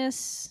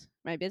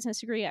my business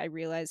degree, I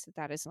realized that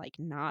that is like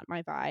not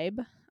my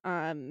vibe.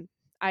 Um,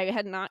 I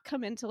had not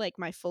come into like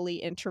my fully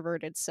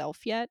introverted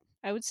self yet,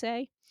 I would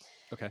say.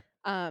 Okay.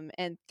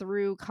 And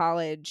through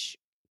college,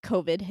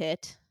 COVID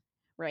hit,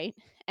 right?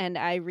 And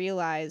I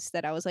realized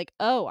that I was like,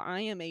 oh,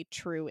 I am a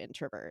true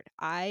introvert.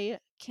 I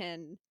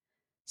can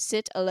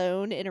sit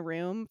alone in a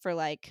room for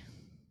like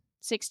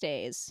 6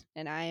 days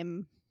and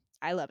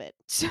I love it.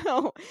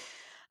 So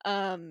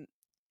um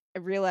I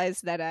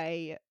realized that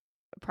I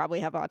probably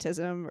have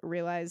autism,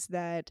 realized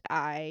that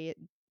I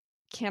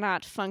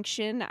cannot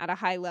function at a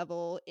high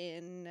level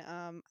in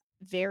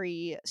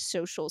very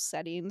social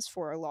settings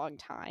for a long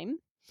time.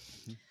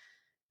 Mhm.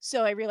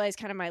 So I realized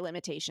kind of my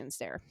limitations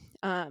there.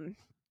 Um,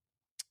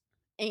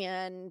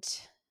 and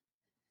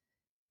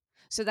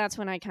so that's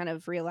when I kind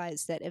of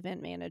realized that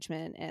event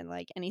management and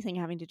like anything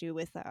having to do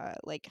with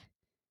like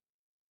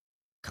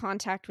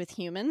contact with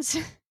humans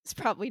is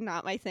probably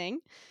not my thing.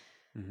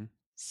 Mm-hmm.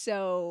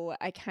 So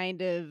I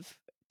kind of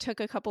took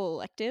a couple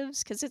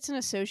electives because it's an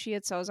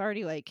associate. So I was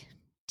already like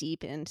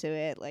deep into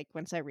it. Like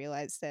once I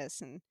realized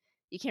this, and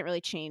you can't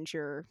really change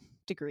your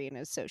degree in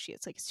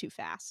associates, like it's too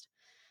fast.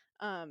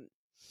 Um,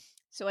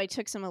 so I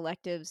took some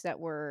electives that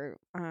were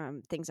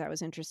things I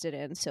was interested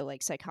in. So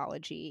like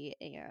psychology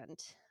and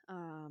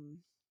um,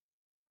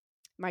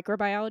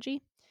 microbiology.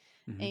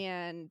 Mm-hmm.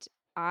 And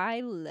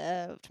I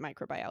loved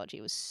microbiology.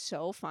 It was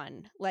so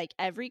fun. Like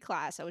every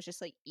class, I was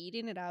just like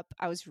eating it up.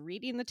 I was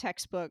reading the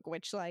textbook,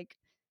 which like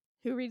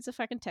who reads a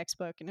fucking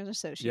textbook in an Yeah.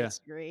 associate's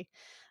degree?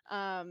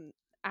 Um,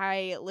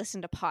 I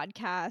listened to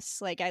podcasts.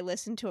 Like I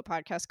listened to a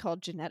podcast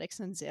called Genetics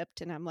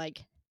Unzipped, and I'm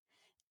like,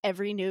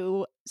 every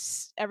new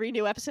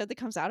episode that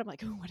comes out, I'm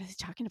like, oh, what are they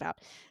talking about?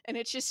 And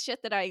it's just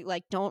shit that I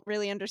like don't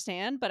really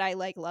understand, but I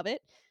like love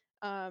it.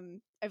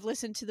 I've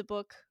listened to the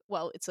book.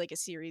 Well, it's like a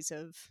series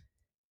of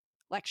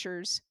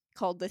lectures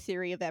called The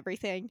Theory of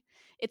Everything.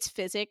 It's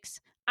physics.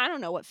 I don't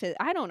know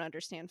I don't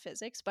understand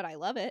physics, but I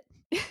love it.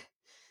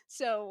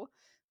 So,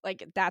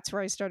 like that's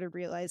where I started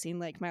realizing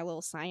like my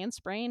little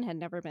science brain had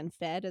never been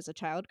fed as a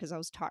child because I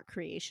was taught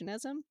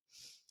creationism.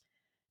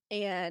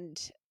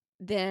 And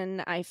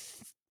then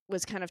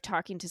was kind of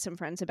talking to some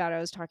friends about it. I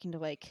was talking to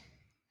like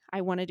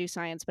I want to do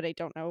science, but I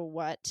don't know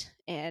what.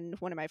 And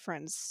one of my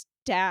friends'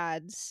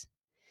 dads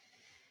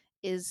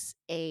is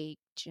a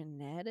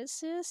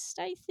geneticist,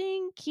 I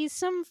think. He's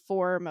some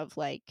form of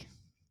like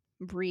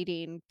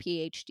breeding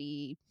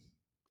PhD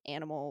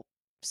animal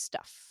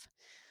stuff.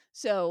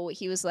 So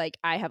he was like,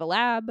 I have a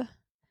lab.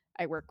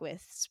 I work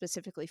with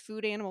specifically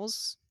food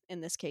animals,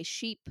 in this case,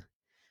 sheep.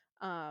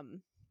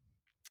 Um,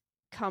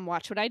 Come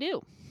watch what I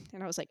do.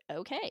 And I was like,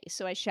 okay.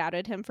 So I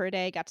shadowed him for a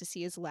day, got to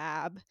see his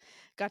lab,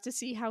 got to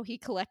see how he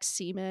collects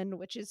semen,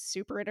 which is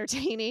super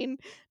entertaining.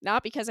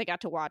 Not because I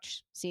got to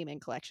watch semen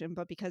collection,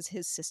 but because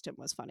his system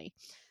was funny.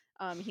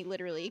 He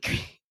literally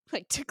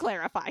like to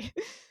clarify.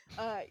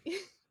 Uh,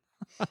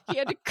 he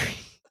had to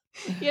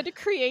he had to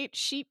create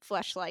sheep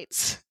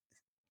fleshlights.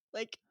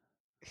 Like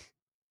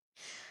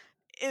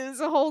it was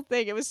a whole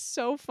thing. It was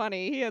so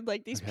funny. He had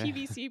like these Okay.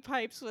 PVC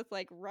pipes with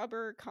like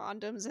rubber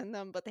condoms in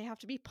them, but they have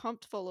to be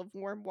pumped full of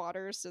warm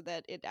water so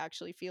that it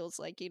actually feels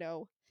like,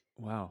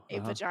 Wow. a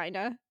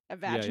vagina, a Yeah,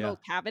 yeah. vaginal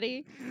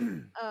cavity.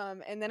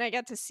 And then I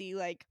got to see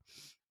like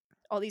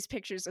all these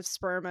pictures of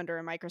sperm under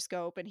a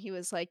microscope, and he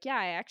was like, "Yeah,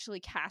 I actually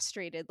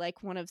castrated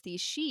like one of these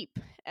sheep."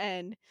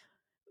 And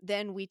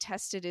then we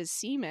tested his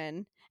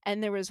semen,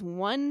 and there was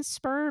one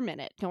sperm in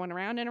it going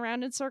around and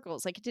around in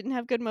circles. Like it didn't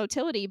have good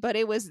motility, but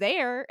it was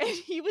there. And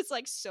he was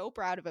like so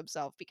proud of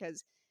himself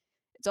because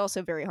it's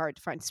also very hard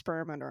to find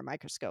sperm under a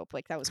microscope.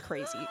 Like that was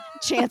crazy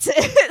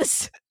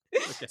chances.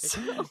 Okay. so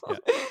Yeah.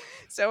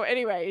 so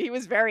anyway, he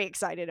was very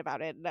excited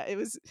about it. And it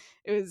was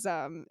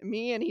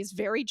me, and he's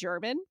very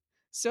German.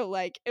 So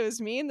like it was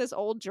me and this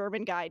old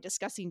German guy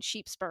discussing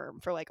sheep sperm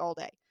for like all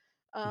day.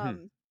 Hmm.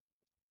 Um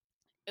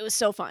it was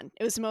so fun.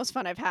 It was the most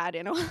fun I've had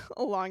in a,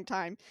 a long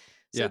time.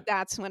 So Yeah.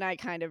 that's when I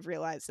kind of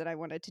realized that I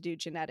wanted to do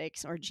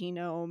genetics or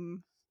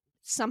genome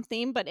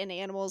something, but in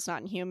animals,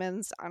 not in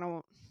humans. I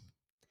don't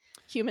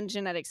human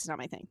genetics is not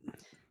my thing.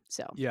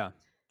 So Yeah.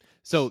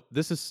 So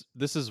this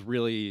is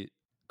really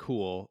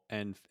cool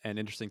and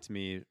interesting to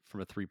me from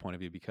a three point of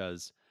view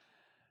because,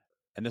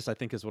 and this I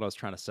think is what I was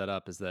trying to set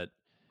up, is that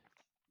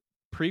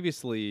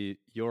previously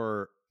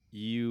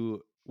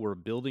you were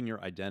building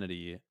your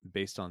identity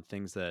based on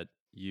things that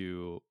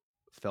you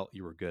felt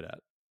you were good at.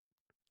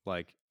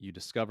 Like you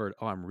discovered,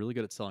 oh, I'm really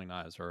good at selling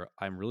knives, or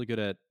I'm really good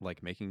at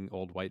like making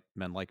old white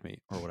men like me,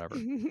 or whatever.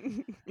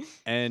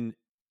 And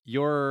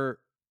you're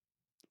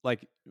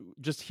like,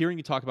 just hearing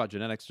you talk about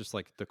genetics, just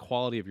like the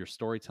quality of your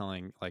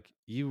storytelling, like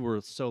you were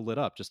so lit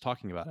up just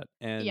talking about it.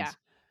 yeah. And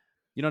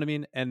you know what I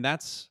mean? And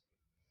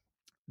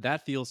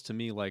that feels to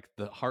me like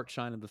the heart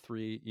shine of the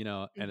three,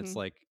 and it's Hmm.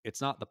 like,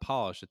 it's not the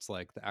polish, it's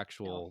like the No.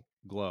 actual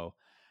glow.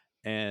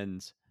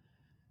 And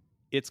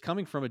it's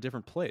coming from a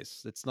different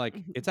place. It's like,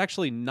 Hmm. it's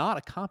actually not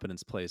a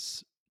competence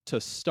place to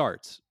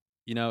start.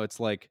 It's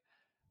like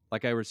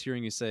I was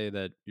hearing you say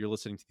that you're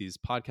listening to these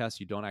podcasts,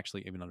 you don't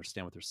actually even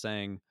understand what they're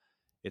saying.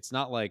 It's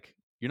not like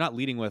you're not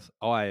leading with,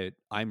 "Oh,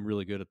 I'm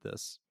really good at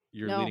this."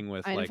 You're No. leading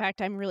with In like,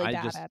 fact, I'm really "I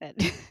bad just." at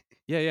it.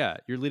 Yeah, yeah.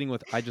 You're leading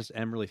with, "I just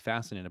am really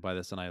fascinated by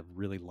this and I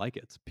really like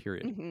it."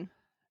 Period. Hmm.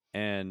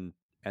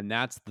 And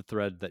that's the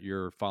thread that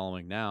you're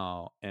following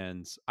now.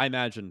 And I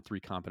imagine three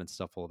competence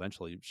stuff will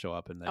eventually show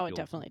up and that Oh, it you'll,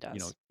 definitely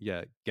does.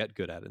 yeah, get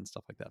good at it and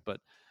stuff like that.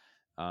 But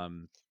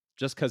um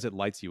just because it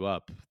lights you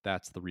up,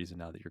 that's the reason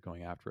now that you're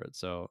going after it.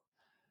 So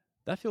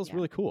that feels Yeah.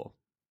 really cool.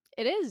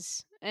 It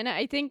is. And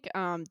I think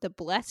the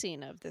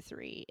blessing of the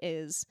three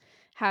is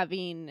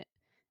having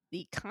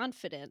the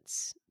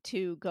confidence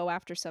to go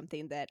after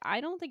something that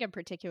I don't think I'm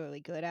particularly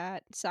good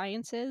at,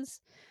 science is.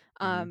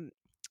 Hmm. Um,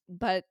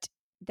 but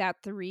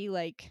that three,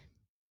 like,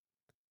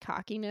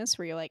 cockiness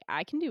where you're like,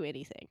 I can do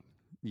anything.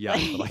 Yeah,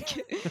 totally.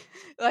 Like,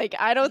 like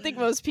I don't think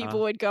most uh,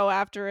 people would go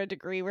after a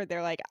degree where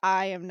they're like,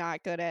 I am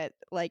not good at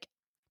like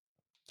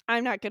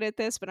I'm not good at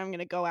this, but I'm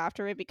gonna go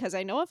after it because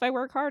I know if I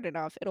work hard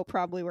enough, it'll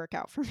probably work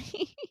out for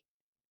me.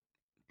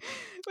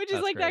 Which is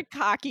that's like great. that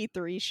cocky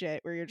three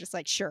shit where you're just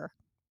like, sure,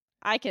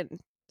 I can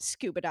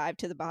scuba dive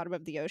to the bottom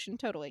of the ocean.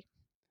 Totally.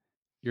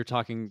 You're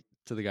talking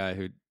to the guy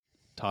who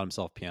taught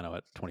himself piano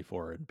at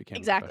 24 and became a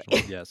Exactly.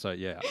 professional. Yeah, so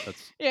yeah,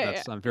 that's Yeah, yeah.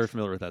 that's I'm very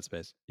familiar with that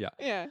space. Yeah.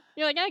 Yeah.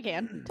 You're like, I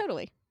can.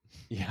 Totally.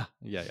 Yeah,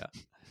 yeah,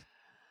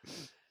 yeah.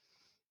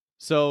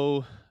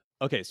 So,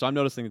 okay, so I'm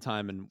noticing the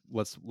time and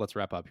let's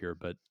wrap up here,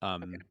 but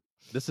Okay.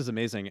 this is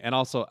amazing. And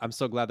also I'm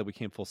so glad that we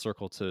came full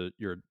circle to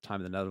your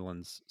time in the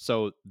Netherlands.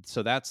 So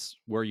that's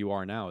where you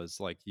are now, is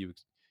like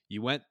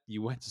you went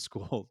to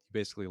school,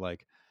 basically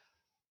like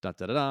da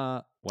da da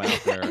da, went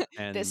out there This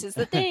and is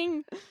the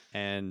thing.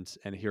 and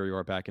here you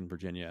are back in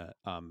Virginia,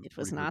 It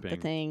was not the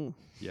regrouping. thing.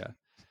 Yeah.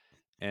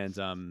 And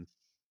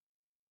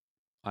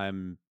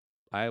I'm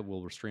I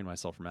will restrain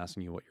myself from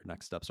asking you what your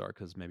next steps are,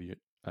 because maybe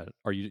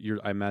are you're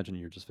I imagine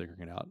you're just figuring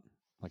it out,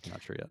 like you're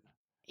not sure yet.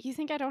 You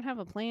think I don't have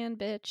a plan,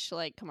 bitch?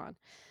 Like, come on.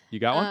 You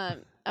got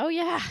one? Oh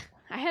yeah.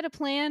 I had a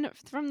plan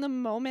from the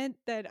moment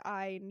that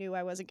I knew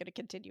I wasn't going to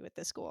continue with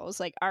this school. I was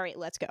like, all right,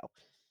 let's go.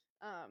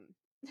 Um,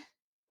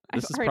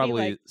 I've This is already like,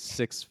 probably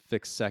 6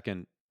 fixed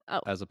second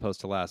oh, as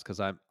opposed to last, because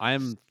I'm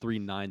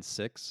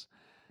 396,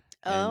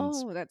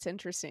 and that's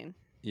interesting.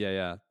 yeah,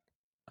 yeah.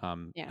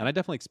 Yeah. And I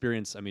definitely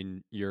experience. I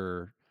mean,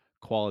 your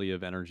quality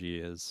of energy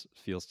is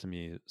feels to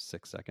me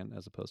 6 second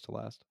as opposed to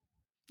last.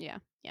 Yeah,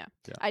 yeah.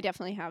 Yeah. I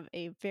definitely have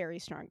a very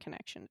strong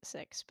connection to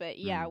six. But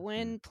yeah, Mm.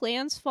 when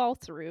plans fall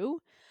through,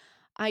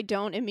 I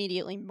don't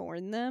immediately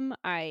mourn them.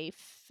 I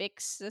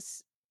fix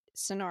this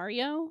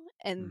scenario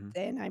and Mm-hmm.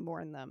 then I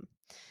mourn them.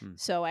 Mm.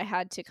 So I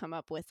had to come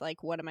up with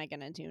like, what am I going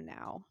to do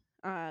now?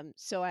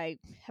 So I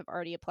have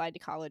already applied to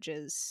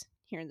colleges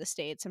here in the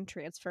States. I'm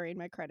transferring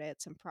my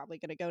credits. I'm probably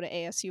going to go to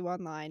ASU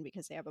online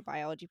because they have a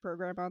biology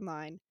program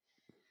online.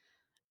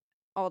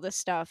 All this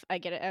stuff. I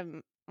get it.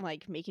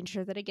 like making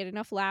sure that I get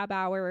enough lab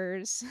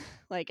hours.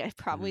 Like I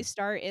probably Mhm.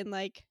 start in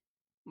like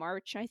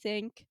March, I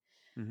think.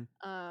 Mhm.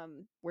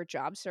 We're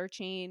job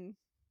searching,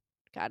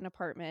 got an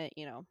apartment,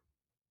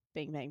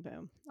 bing bang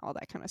boom, all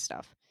that kind of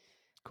stuff.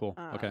 Cool.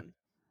 Okay. Um,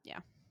 yeah,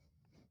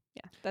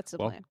 yeah, that's the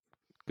Well, plan.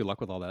 good luck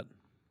with all that.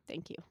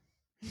 Thank you.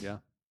 Yeah.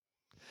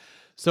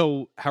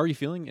 So, how are you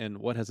feeling, and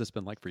what has this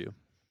been like for you?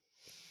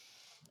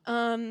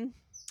 Um,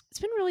 it's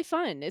been really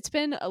fun. It's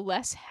been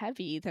less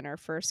heavy than our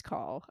first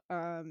call.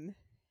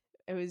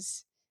 It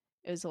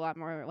was a lot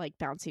more like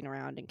bouncing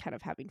around and kind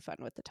of having fun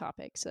with the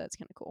topic, so that's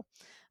kind of cool.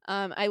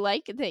 I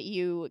like that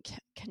you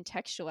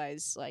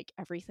contextualize like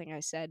everything I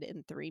said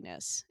in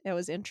threeness. It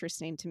was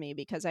interesting to me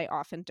because I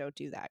often don't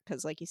do that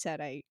because, like you said,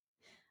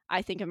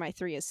 I think of my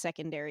three as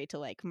secondary to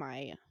like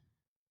my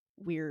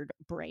weird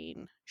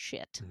brain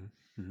shit. Mhm.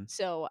 Mhm.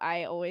 So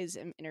I always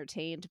am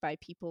entertained by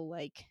people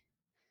like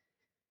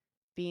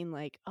being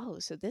like, "Oh,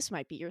 so this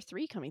might be your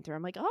three coming through."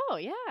 I'm like, "Oh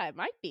yeah, it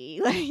might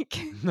be." Like,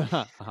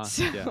 Yeah.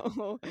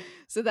 so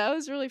so that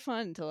was really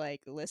fun to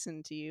like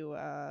listen to you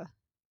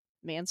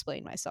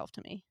mansplain myself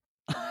to me.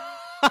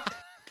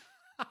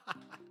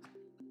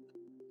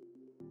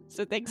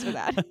 So thanks for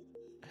that.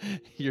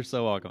 You're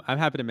so welcome. I'm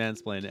happy to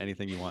mansplain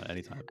anything you want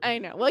anytime. I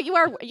know. Well,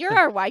 you're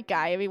our white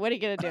guy. I mean, what are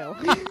you gonna do?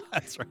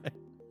 That's right.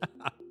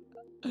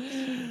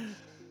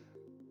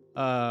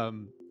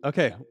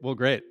 Okay. Well,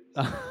 great.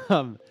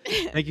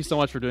 Thank you so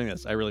much for doing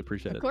this. I really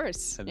appreciate Of it.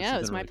 course. And this Yeah, has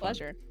it was been my really fun.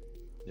 pleasure.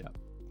 Yeah.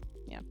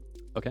 Yeah.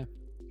 Okay.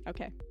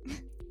 Okay.